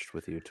have lunch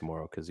with you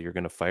tomorrow because you're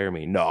going to fire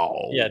me.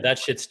 No. Yeah, that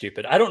shit's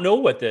stupid. I don't know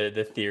what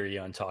the theory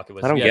on Tocchet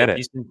was. I don't get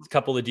it.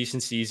 Couple of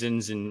decent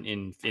seasons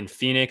in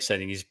Phoenix. I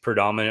think he's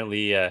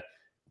predominantly, and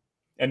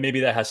maybe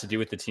that has to do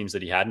with the teams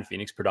that he had in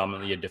Phoenix,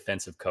 predominantly a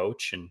defensive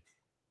coach. And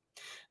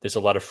there's a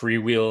lot of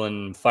freewheel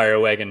and fire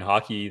wagon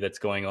hockey that's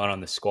going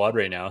on the squad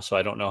right now. So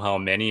I don't know how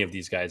many of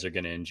these guys are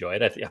going to enjoy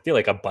it. I feel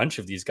like a bunch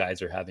of these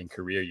guys are having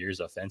career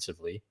years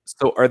offensively.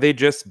 So are they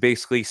just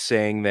basically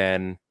saying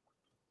then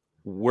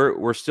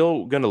we're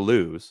still going to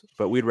lose,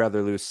 but we'd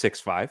rather lose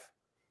 6-5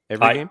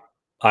 every game?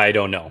 I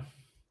don't know.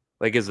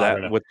 Like, is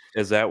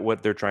that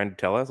what they're trying to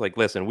tell us? Like,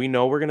 listen, we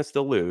know we're going to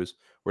still lose.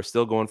 We're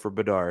still going for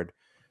Bedard.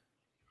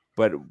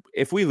 But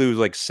if we lose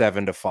like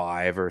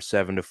 7-5 or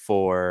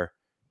 7-4,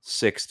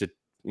 6-3,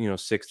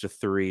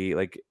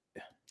 like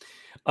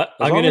as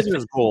long as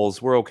there's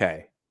goals, we're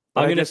okay.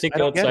 But I'm going to think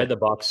outside the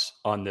box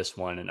on this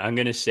one, and I'm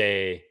going to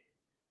say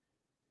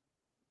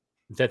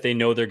that they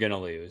know they're going to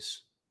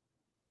lose,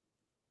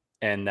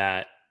 and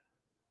that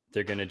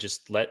they're going to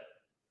just let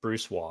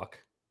Bruce walk,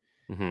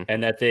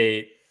 and that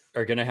they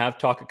are going to have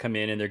Tocchet come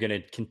in, and they're going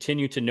to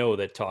continue to know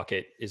that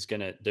Tocchet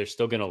they're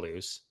still going to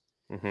lose.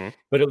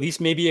 But at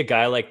least maybe a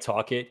guy like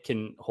Tocchet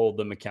can hold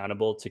them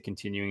accountable to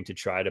continuing to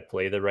try to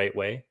play the right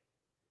way.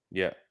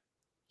 Yeah.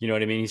 You know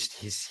what I mean?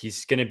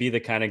 He's going to be the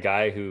kind of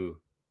guy who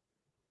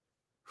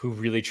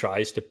really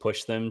tries to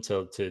push them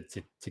to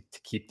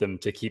keep them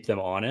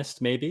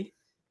honest, maybe.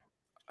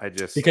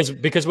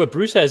 Because what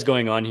Bruce has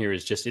going on here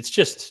is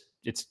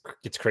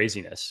it's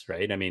craziness,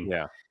 right? I mean,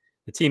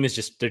 the team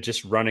they're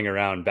just running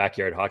around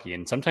backyard hockey,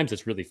 and sometimes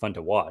it's really fun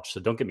to watch. So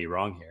don't get me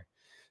wrong here.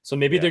 So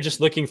maybe they're just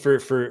looking for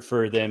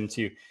them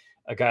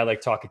a guy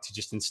like Tocchet to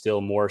just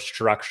instill more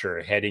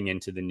structure heading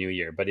into the new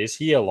year. But is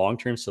he a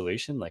long-term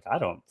solution? Like, I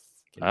don't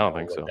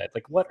think so.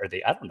 Like, what are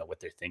they? I don't know what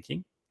they're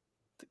thinking.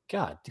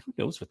 God, who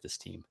knows with this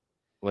team?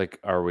 Like,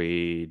 are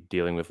we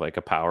dealing with like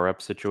a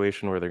power-up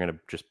situation where they're going to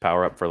just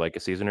power up for like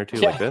a season or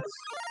two like this?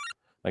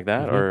 Like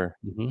that? Or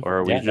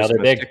are we just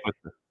going to stick with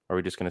are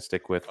we just going to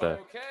stick with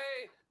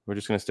we're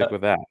just going to stick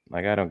with that?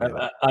 Like, I don't get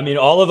it. I mean,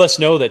 all of us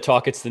know that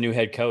Tocchet's the new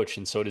head coach,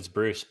 and so does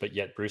Bruce, but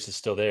yet Bruce is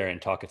still there and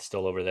Tocchet's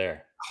still over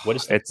there. What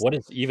is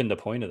even the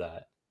point of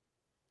that?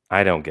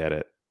 I don't get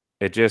it.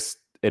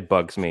 It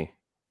bugs me.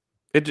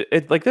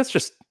 It like, that's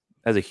just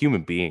as a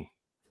human being.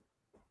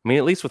 I mean,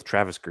 at least with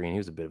Travis Green, he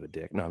was a bit of a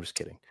dick. No, I'm just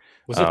kidding.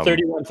 Was it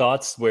 31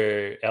 Thoughts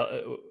where?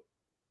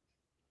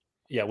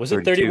 Yeah, was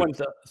it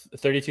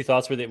 32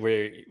 Thoughts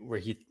where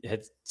he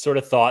had sort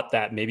of thought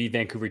that maybe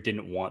Vancouver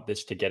didn't want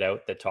this to get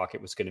out, that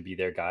Tocchet was going to be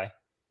their guy?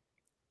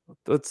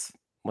 That's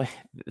like,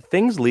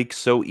 things leak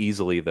so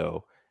easily,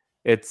 though.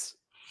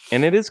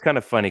 And it is kind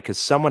of funny because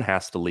someone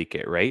has to leak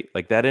it, right?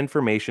 Like, that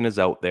information is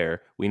out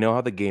there. We know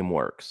how the game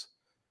works.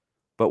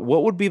 But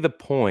what would be the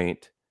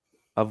point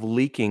of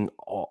leaking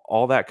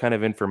all that kind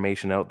of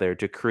information out there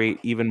to create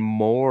even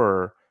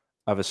more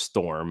of a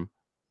storm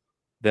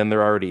than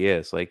there already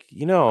is? Like,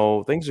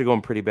 things are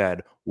going pretty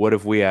bad. What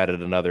if we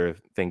added another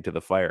thing to the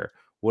fire?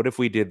 What if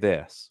we did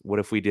this? What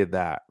if we did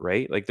that?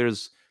 Right? Like,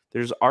 there's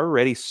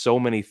already so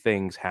many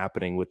things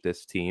happening with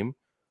this team.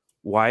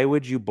 Why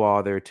would you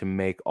bother to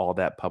make all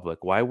that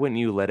public? Why wouldn't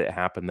you let it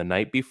happen the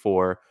night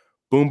before?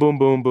 Boom, boom,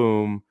 boom,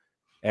 boom.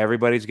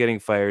 Everybody's getting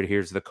fired.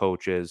 Here's the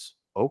coaches.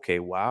 Okay,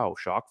 wow,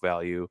 shock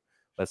value.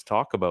 Let's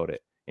talk about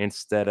it.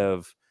 Instead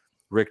of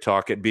Rick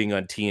Tocchet being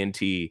on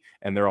TNT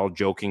and they're all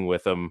joking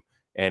with him,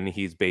 and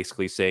he's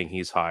basically saying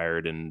he's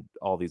hired and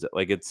all these,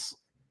 like, it's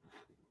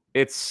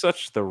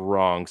such the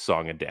wrong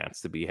song and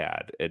dance to be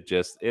had.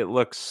 It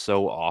looks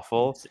so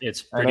awful.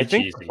 It's pretty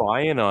cheesy.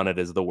 Buying on it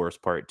is the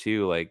worst part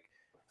too. Like,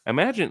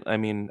 imagine, I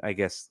mean, I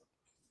guess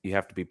you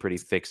have to be pretty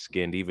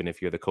thick-skinned even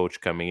if you're the coach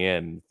coming in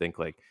and think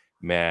like,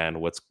 man,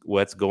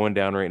 what's going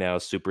down right now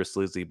is super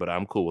sleazy, but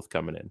I'm cool with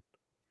coming in.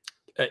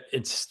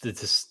 It's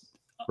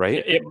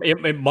right.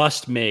 It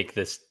must make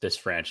this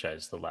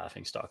franchise the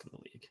laughingstock of the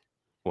league.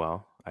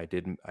 Well, I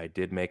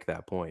did make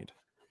that point.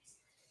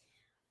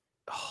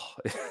 Oh.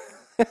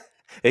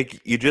 Like,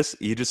 you just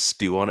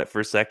stew on it for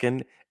a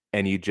second,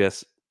 and you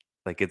just,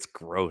 like, it's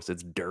gross,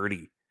 it's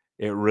dirty,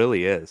 it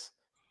really is.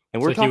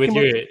 And we're talking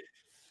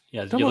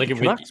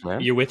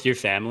you're with your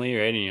family,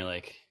 right? And you're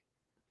like,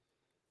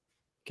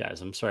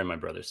 guys, I'm sorry, my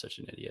brother's such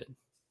an idiot.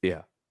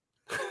 Yeah.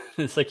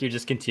 It's like you're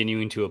just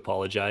continuing to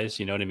apologize.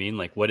 You know what I mean?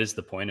 Like, what is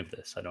the point of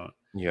this? I don't.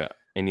 Yeah.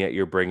 And yet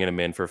you're bringing him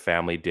in for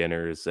family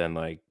dinners, and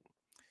like,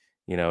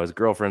 his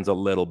girlfriend's a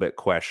little bit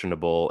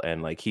questionable,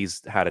 and like,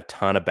 he's had a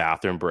ton of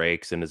bathroom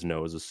breaks and his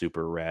nose is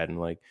super red, and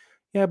like,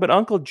 Yeah, but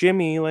Uncle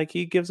Jimmy, like,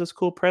 he gives us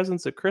cool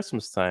presents at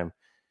Christmas time.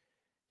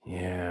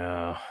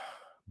 Yeah,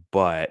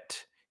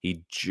 but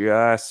he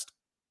just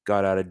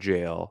got out of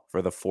jail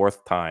for the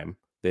 4th time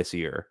this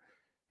year.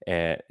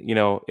 And,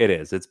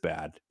 it's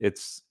bad.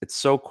 It's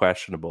so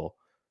questionable.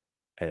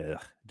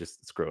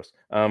 It's gross.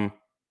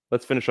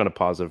 Let's finish on a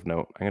positive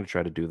note. I'm going to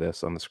try to do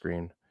this on the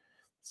screen.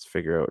 Let's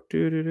figure out.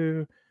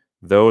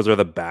 Those are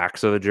the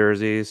backs of the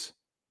jerseys.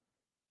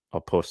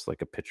 I'll post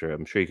like a picture.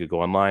 I'm sure you could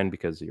go online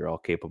because you're all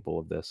capable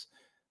of this.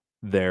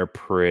 They're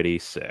pretty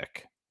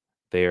sick.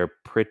 They are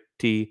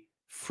pretty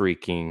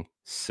freaking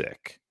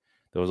sick.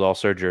 Those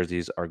All-Star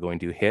jerseys are going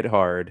to hit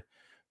hard.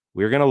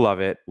 We're going to love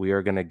it. We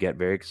are going to get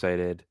very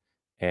excited.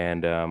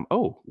 And,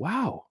 oh,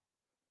 wow.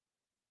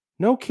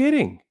 No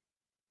kidding.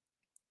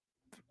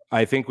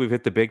 I think we've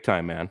hit the big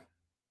time, man.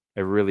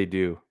 I really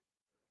do.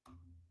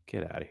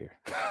 Get out of here.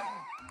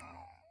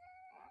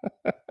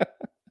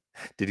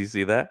 Did you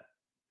see that?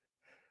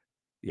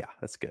 Yeah,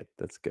 that's good.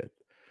 That's good.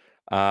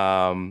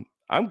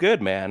 I'm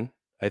good, man.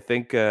 I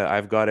think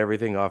I've got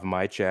everything off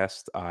my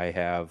chest.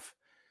 I've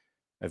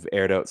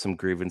aired out some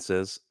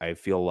grievances. I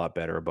feel a lot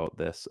better about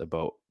this,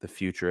 about the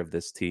future of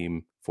this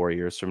team 4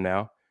 years from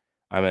now.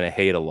 I'm going to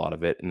hate a lot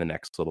of it in the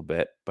next little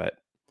bit, but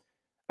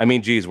I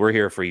mean, geez, we're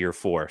here for year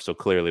 4, so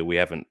clearly we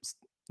haven't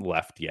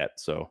left yet.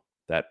 So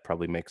that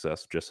probably makes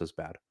us just as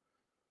bad.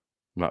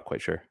 I'm not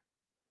quite sure,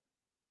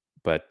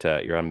 but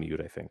you're on mute,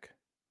 I think.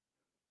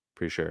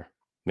 Pretty sure.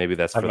 Maybe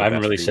that's. I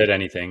haven't really said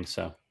anything,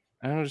 so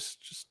I'm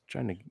just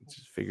trying to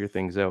figure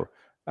things out.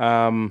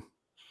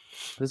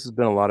 This has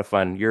been a lot of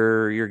fun.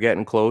 You're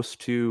getting close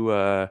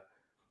to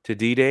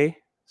D-Day.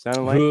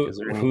 Sounding like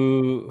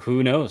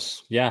who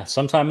knows? Yeah,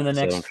 sometime in the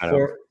next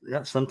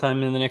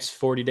sometime in the next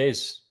 40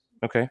 days.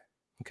 Okay.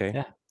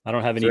 Yeah, I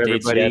don't have any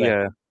dates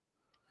yet.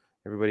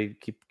 Everybody,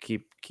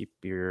 keep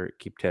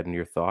Ted in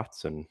your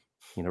thoughts, and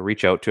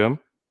reach out to him.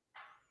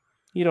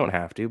 You don't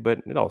have to, but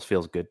it always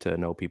feels good to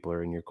know people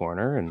are in your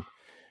corner. And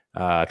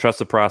trust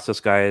the process,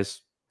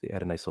 guys. They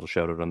had a nice little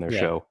shout out on their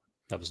show.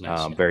 That was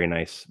nice. Very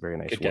nice Good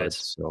words.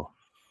 Guys. So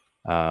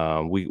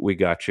we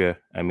got you.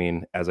 I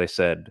mean, as I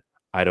said,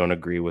 I don't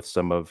agree with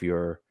some of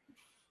your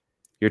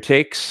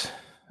takes.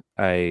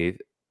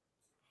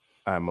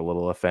 I'm a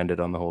little offended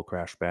on the whole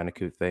Crash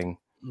Bandicoot thing.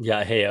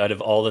 Yeah, hey, out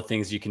of all the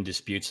things you can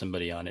dispute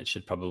somebody on, it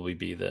should probably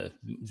be the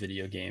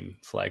video game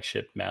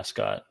flagship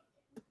mascot.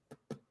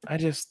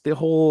 The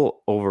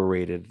whole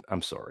overrated.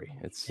 I'm sorry.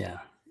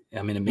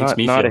 I mean, it makes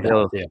me feel bad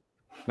too.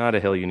 Not a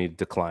hill you need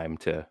to climb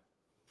to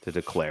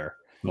declare.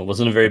 Well, it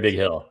wasn't a very big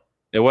hill.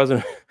 It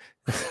wasn't.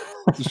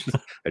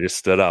 I just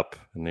stood up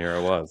and there I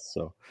was.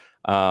 So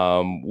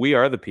we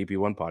are the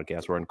PP1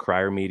 podcast. We're on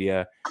Crier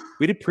Media.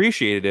 We'd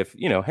appreciate it if,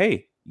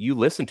 hey, you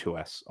listen to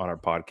us on our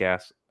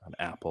podcast on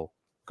Apple,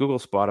 Google,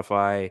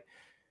 Spotify.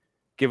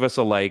 Give us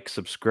a like,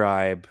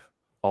 subscribe,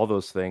 all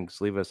those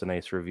things. Leave us a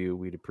nice review.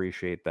 We'd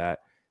appreciate that.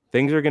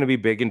 Things are going to be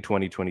big in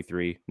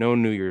 2023. No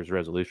New Year's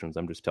resolutions.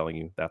 I'm just telling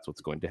you that's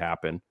what's going to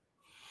happen.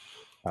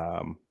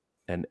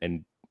 And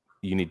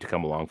you need to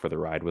come along for the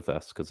ride with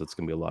us because it's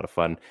going to be a lot of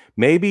fun.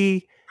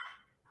 Maybe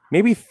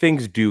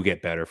things do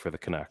get better for the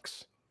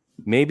Canucks.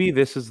 Maybe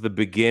this is the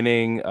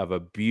beginning of a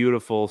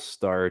beautiful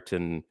start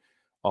and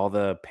all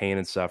the pain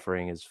and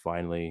suffering is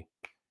finally,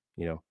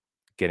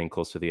 getting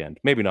close to the end.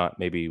 Maybe not.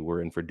 Maybe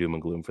we're in for doom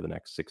and gloom for the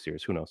next 6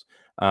 years. Who knows?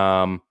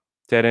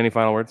 Ted, any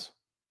final words?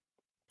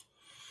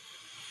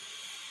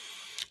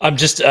 I'm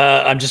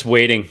just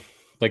waiting,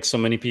 like so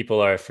many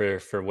people are,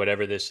 for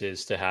whatever this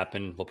is to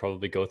happen. We'll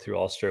probably go through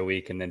All-Star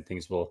Week and then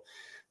things will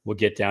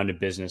get down to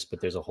business.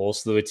 But there's a whole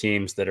slew of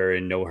teams that are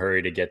in no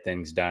hurry to get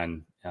things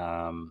done,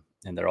 and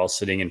they're all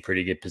sitting in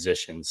pretty good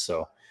positions.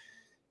 So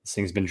this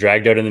thing's been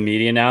dragged out in the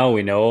media now.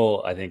 We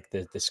know. I think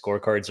that the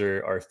scorecards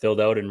are filled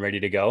out and ready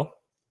to go.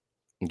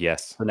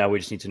 Yes. So now we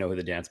just need to know who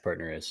the dance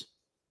partner is.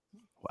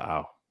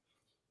 Wow,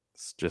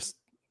 it's just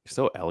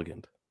so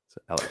elegant.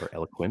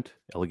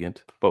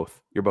 Elegant.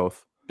 Both. You're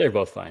both. They're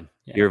both fine.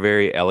 Yeah. You're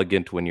very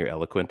elegant when you're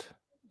eloquent.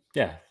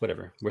 Yeah,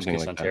 whatever. Worst case,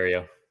 like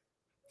Ontario.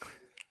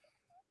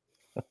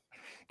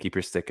 Keep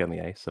your stick on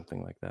the ice,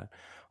 something like that.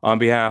 On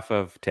behalf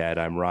of Ted,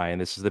 I'm Ryan.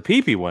 This is the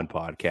PP1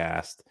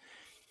 podcast.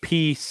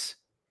 Peace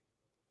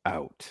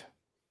out.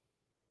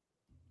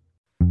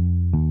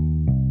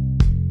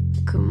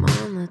 Come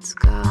on, let's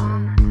go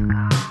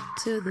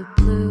to the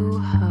Blue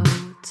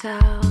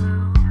Hotel.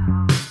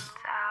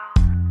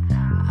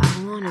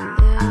 I wanna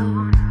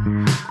live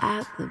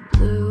at the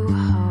Blue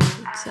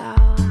Hotel.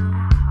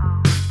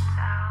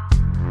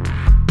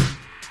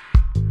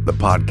 The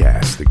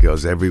podcast that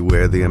goes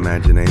everywhere the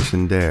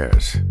imagination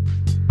dares.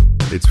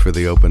 It's for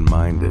the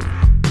open-minded,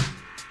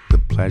 the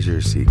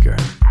pleasure seeker.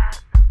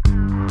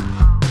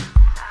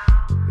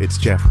 It's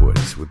Jeff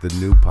Woods with the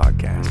new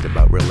podcast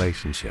about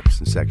relationships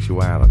and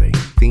sexuality,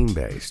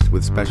 theme-based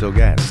with special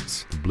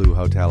guests, Blue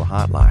Hotel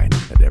Hotline,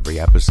 and every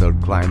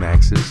episode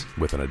climaxes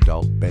with an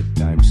adult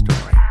bedtime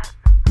story.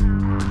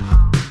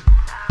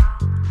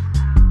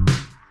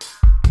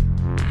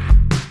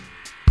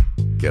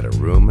 Get a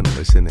room and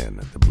listen in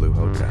at the Blue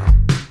Hotel.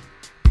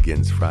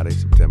 Begins Friday,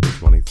 September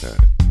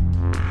 23rd.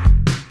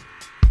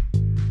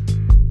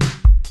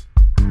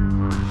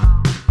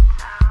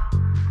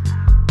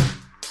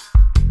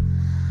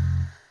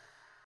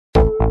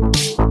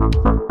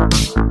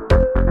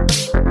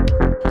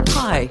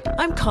 Hi,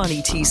 I'm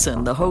Connie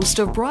Thiessen, the host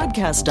of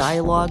Broadcast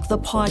Dialogue, the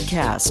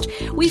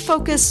podcast. We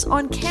focus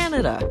on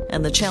Canada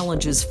and the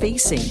challenges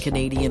facing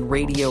Canadian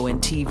radio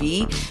and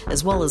TV,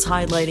 as well as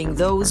highlighting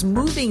those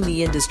moving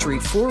the industry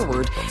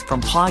forward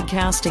from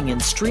podcasting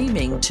and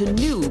streaming to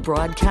new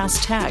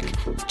broadcast tech.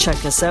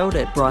 Check us out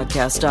at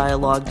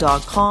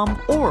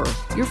broadcastdialogue.com or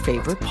your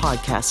favorite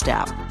podcast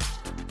app.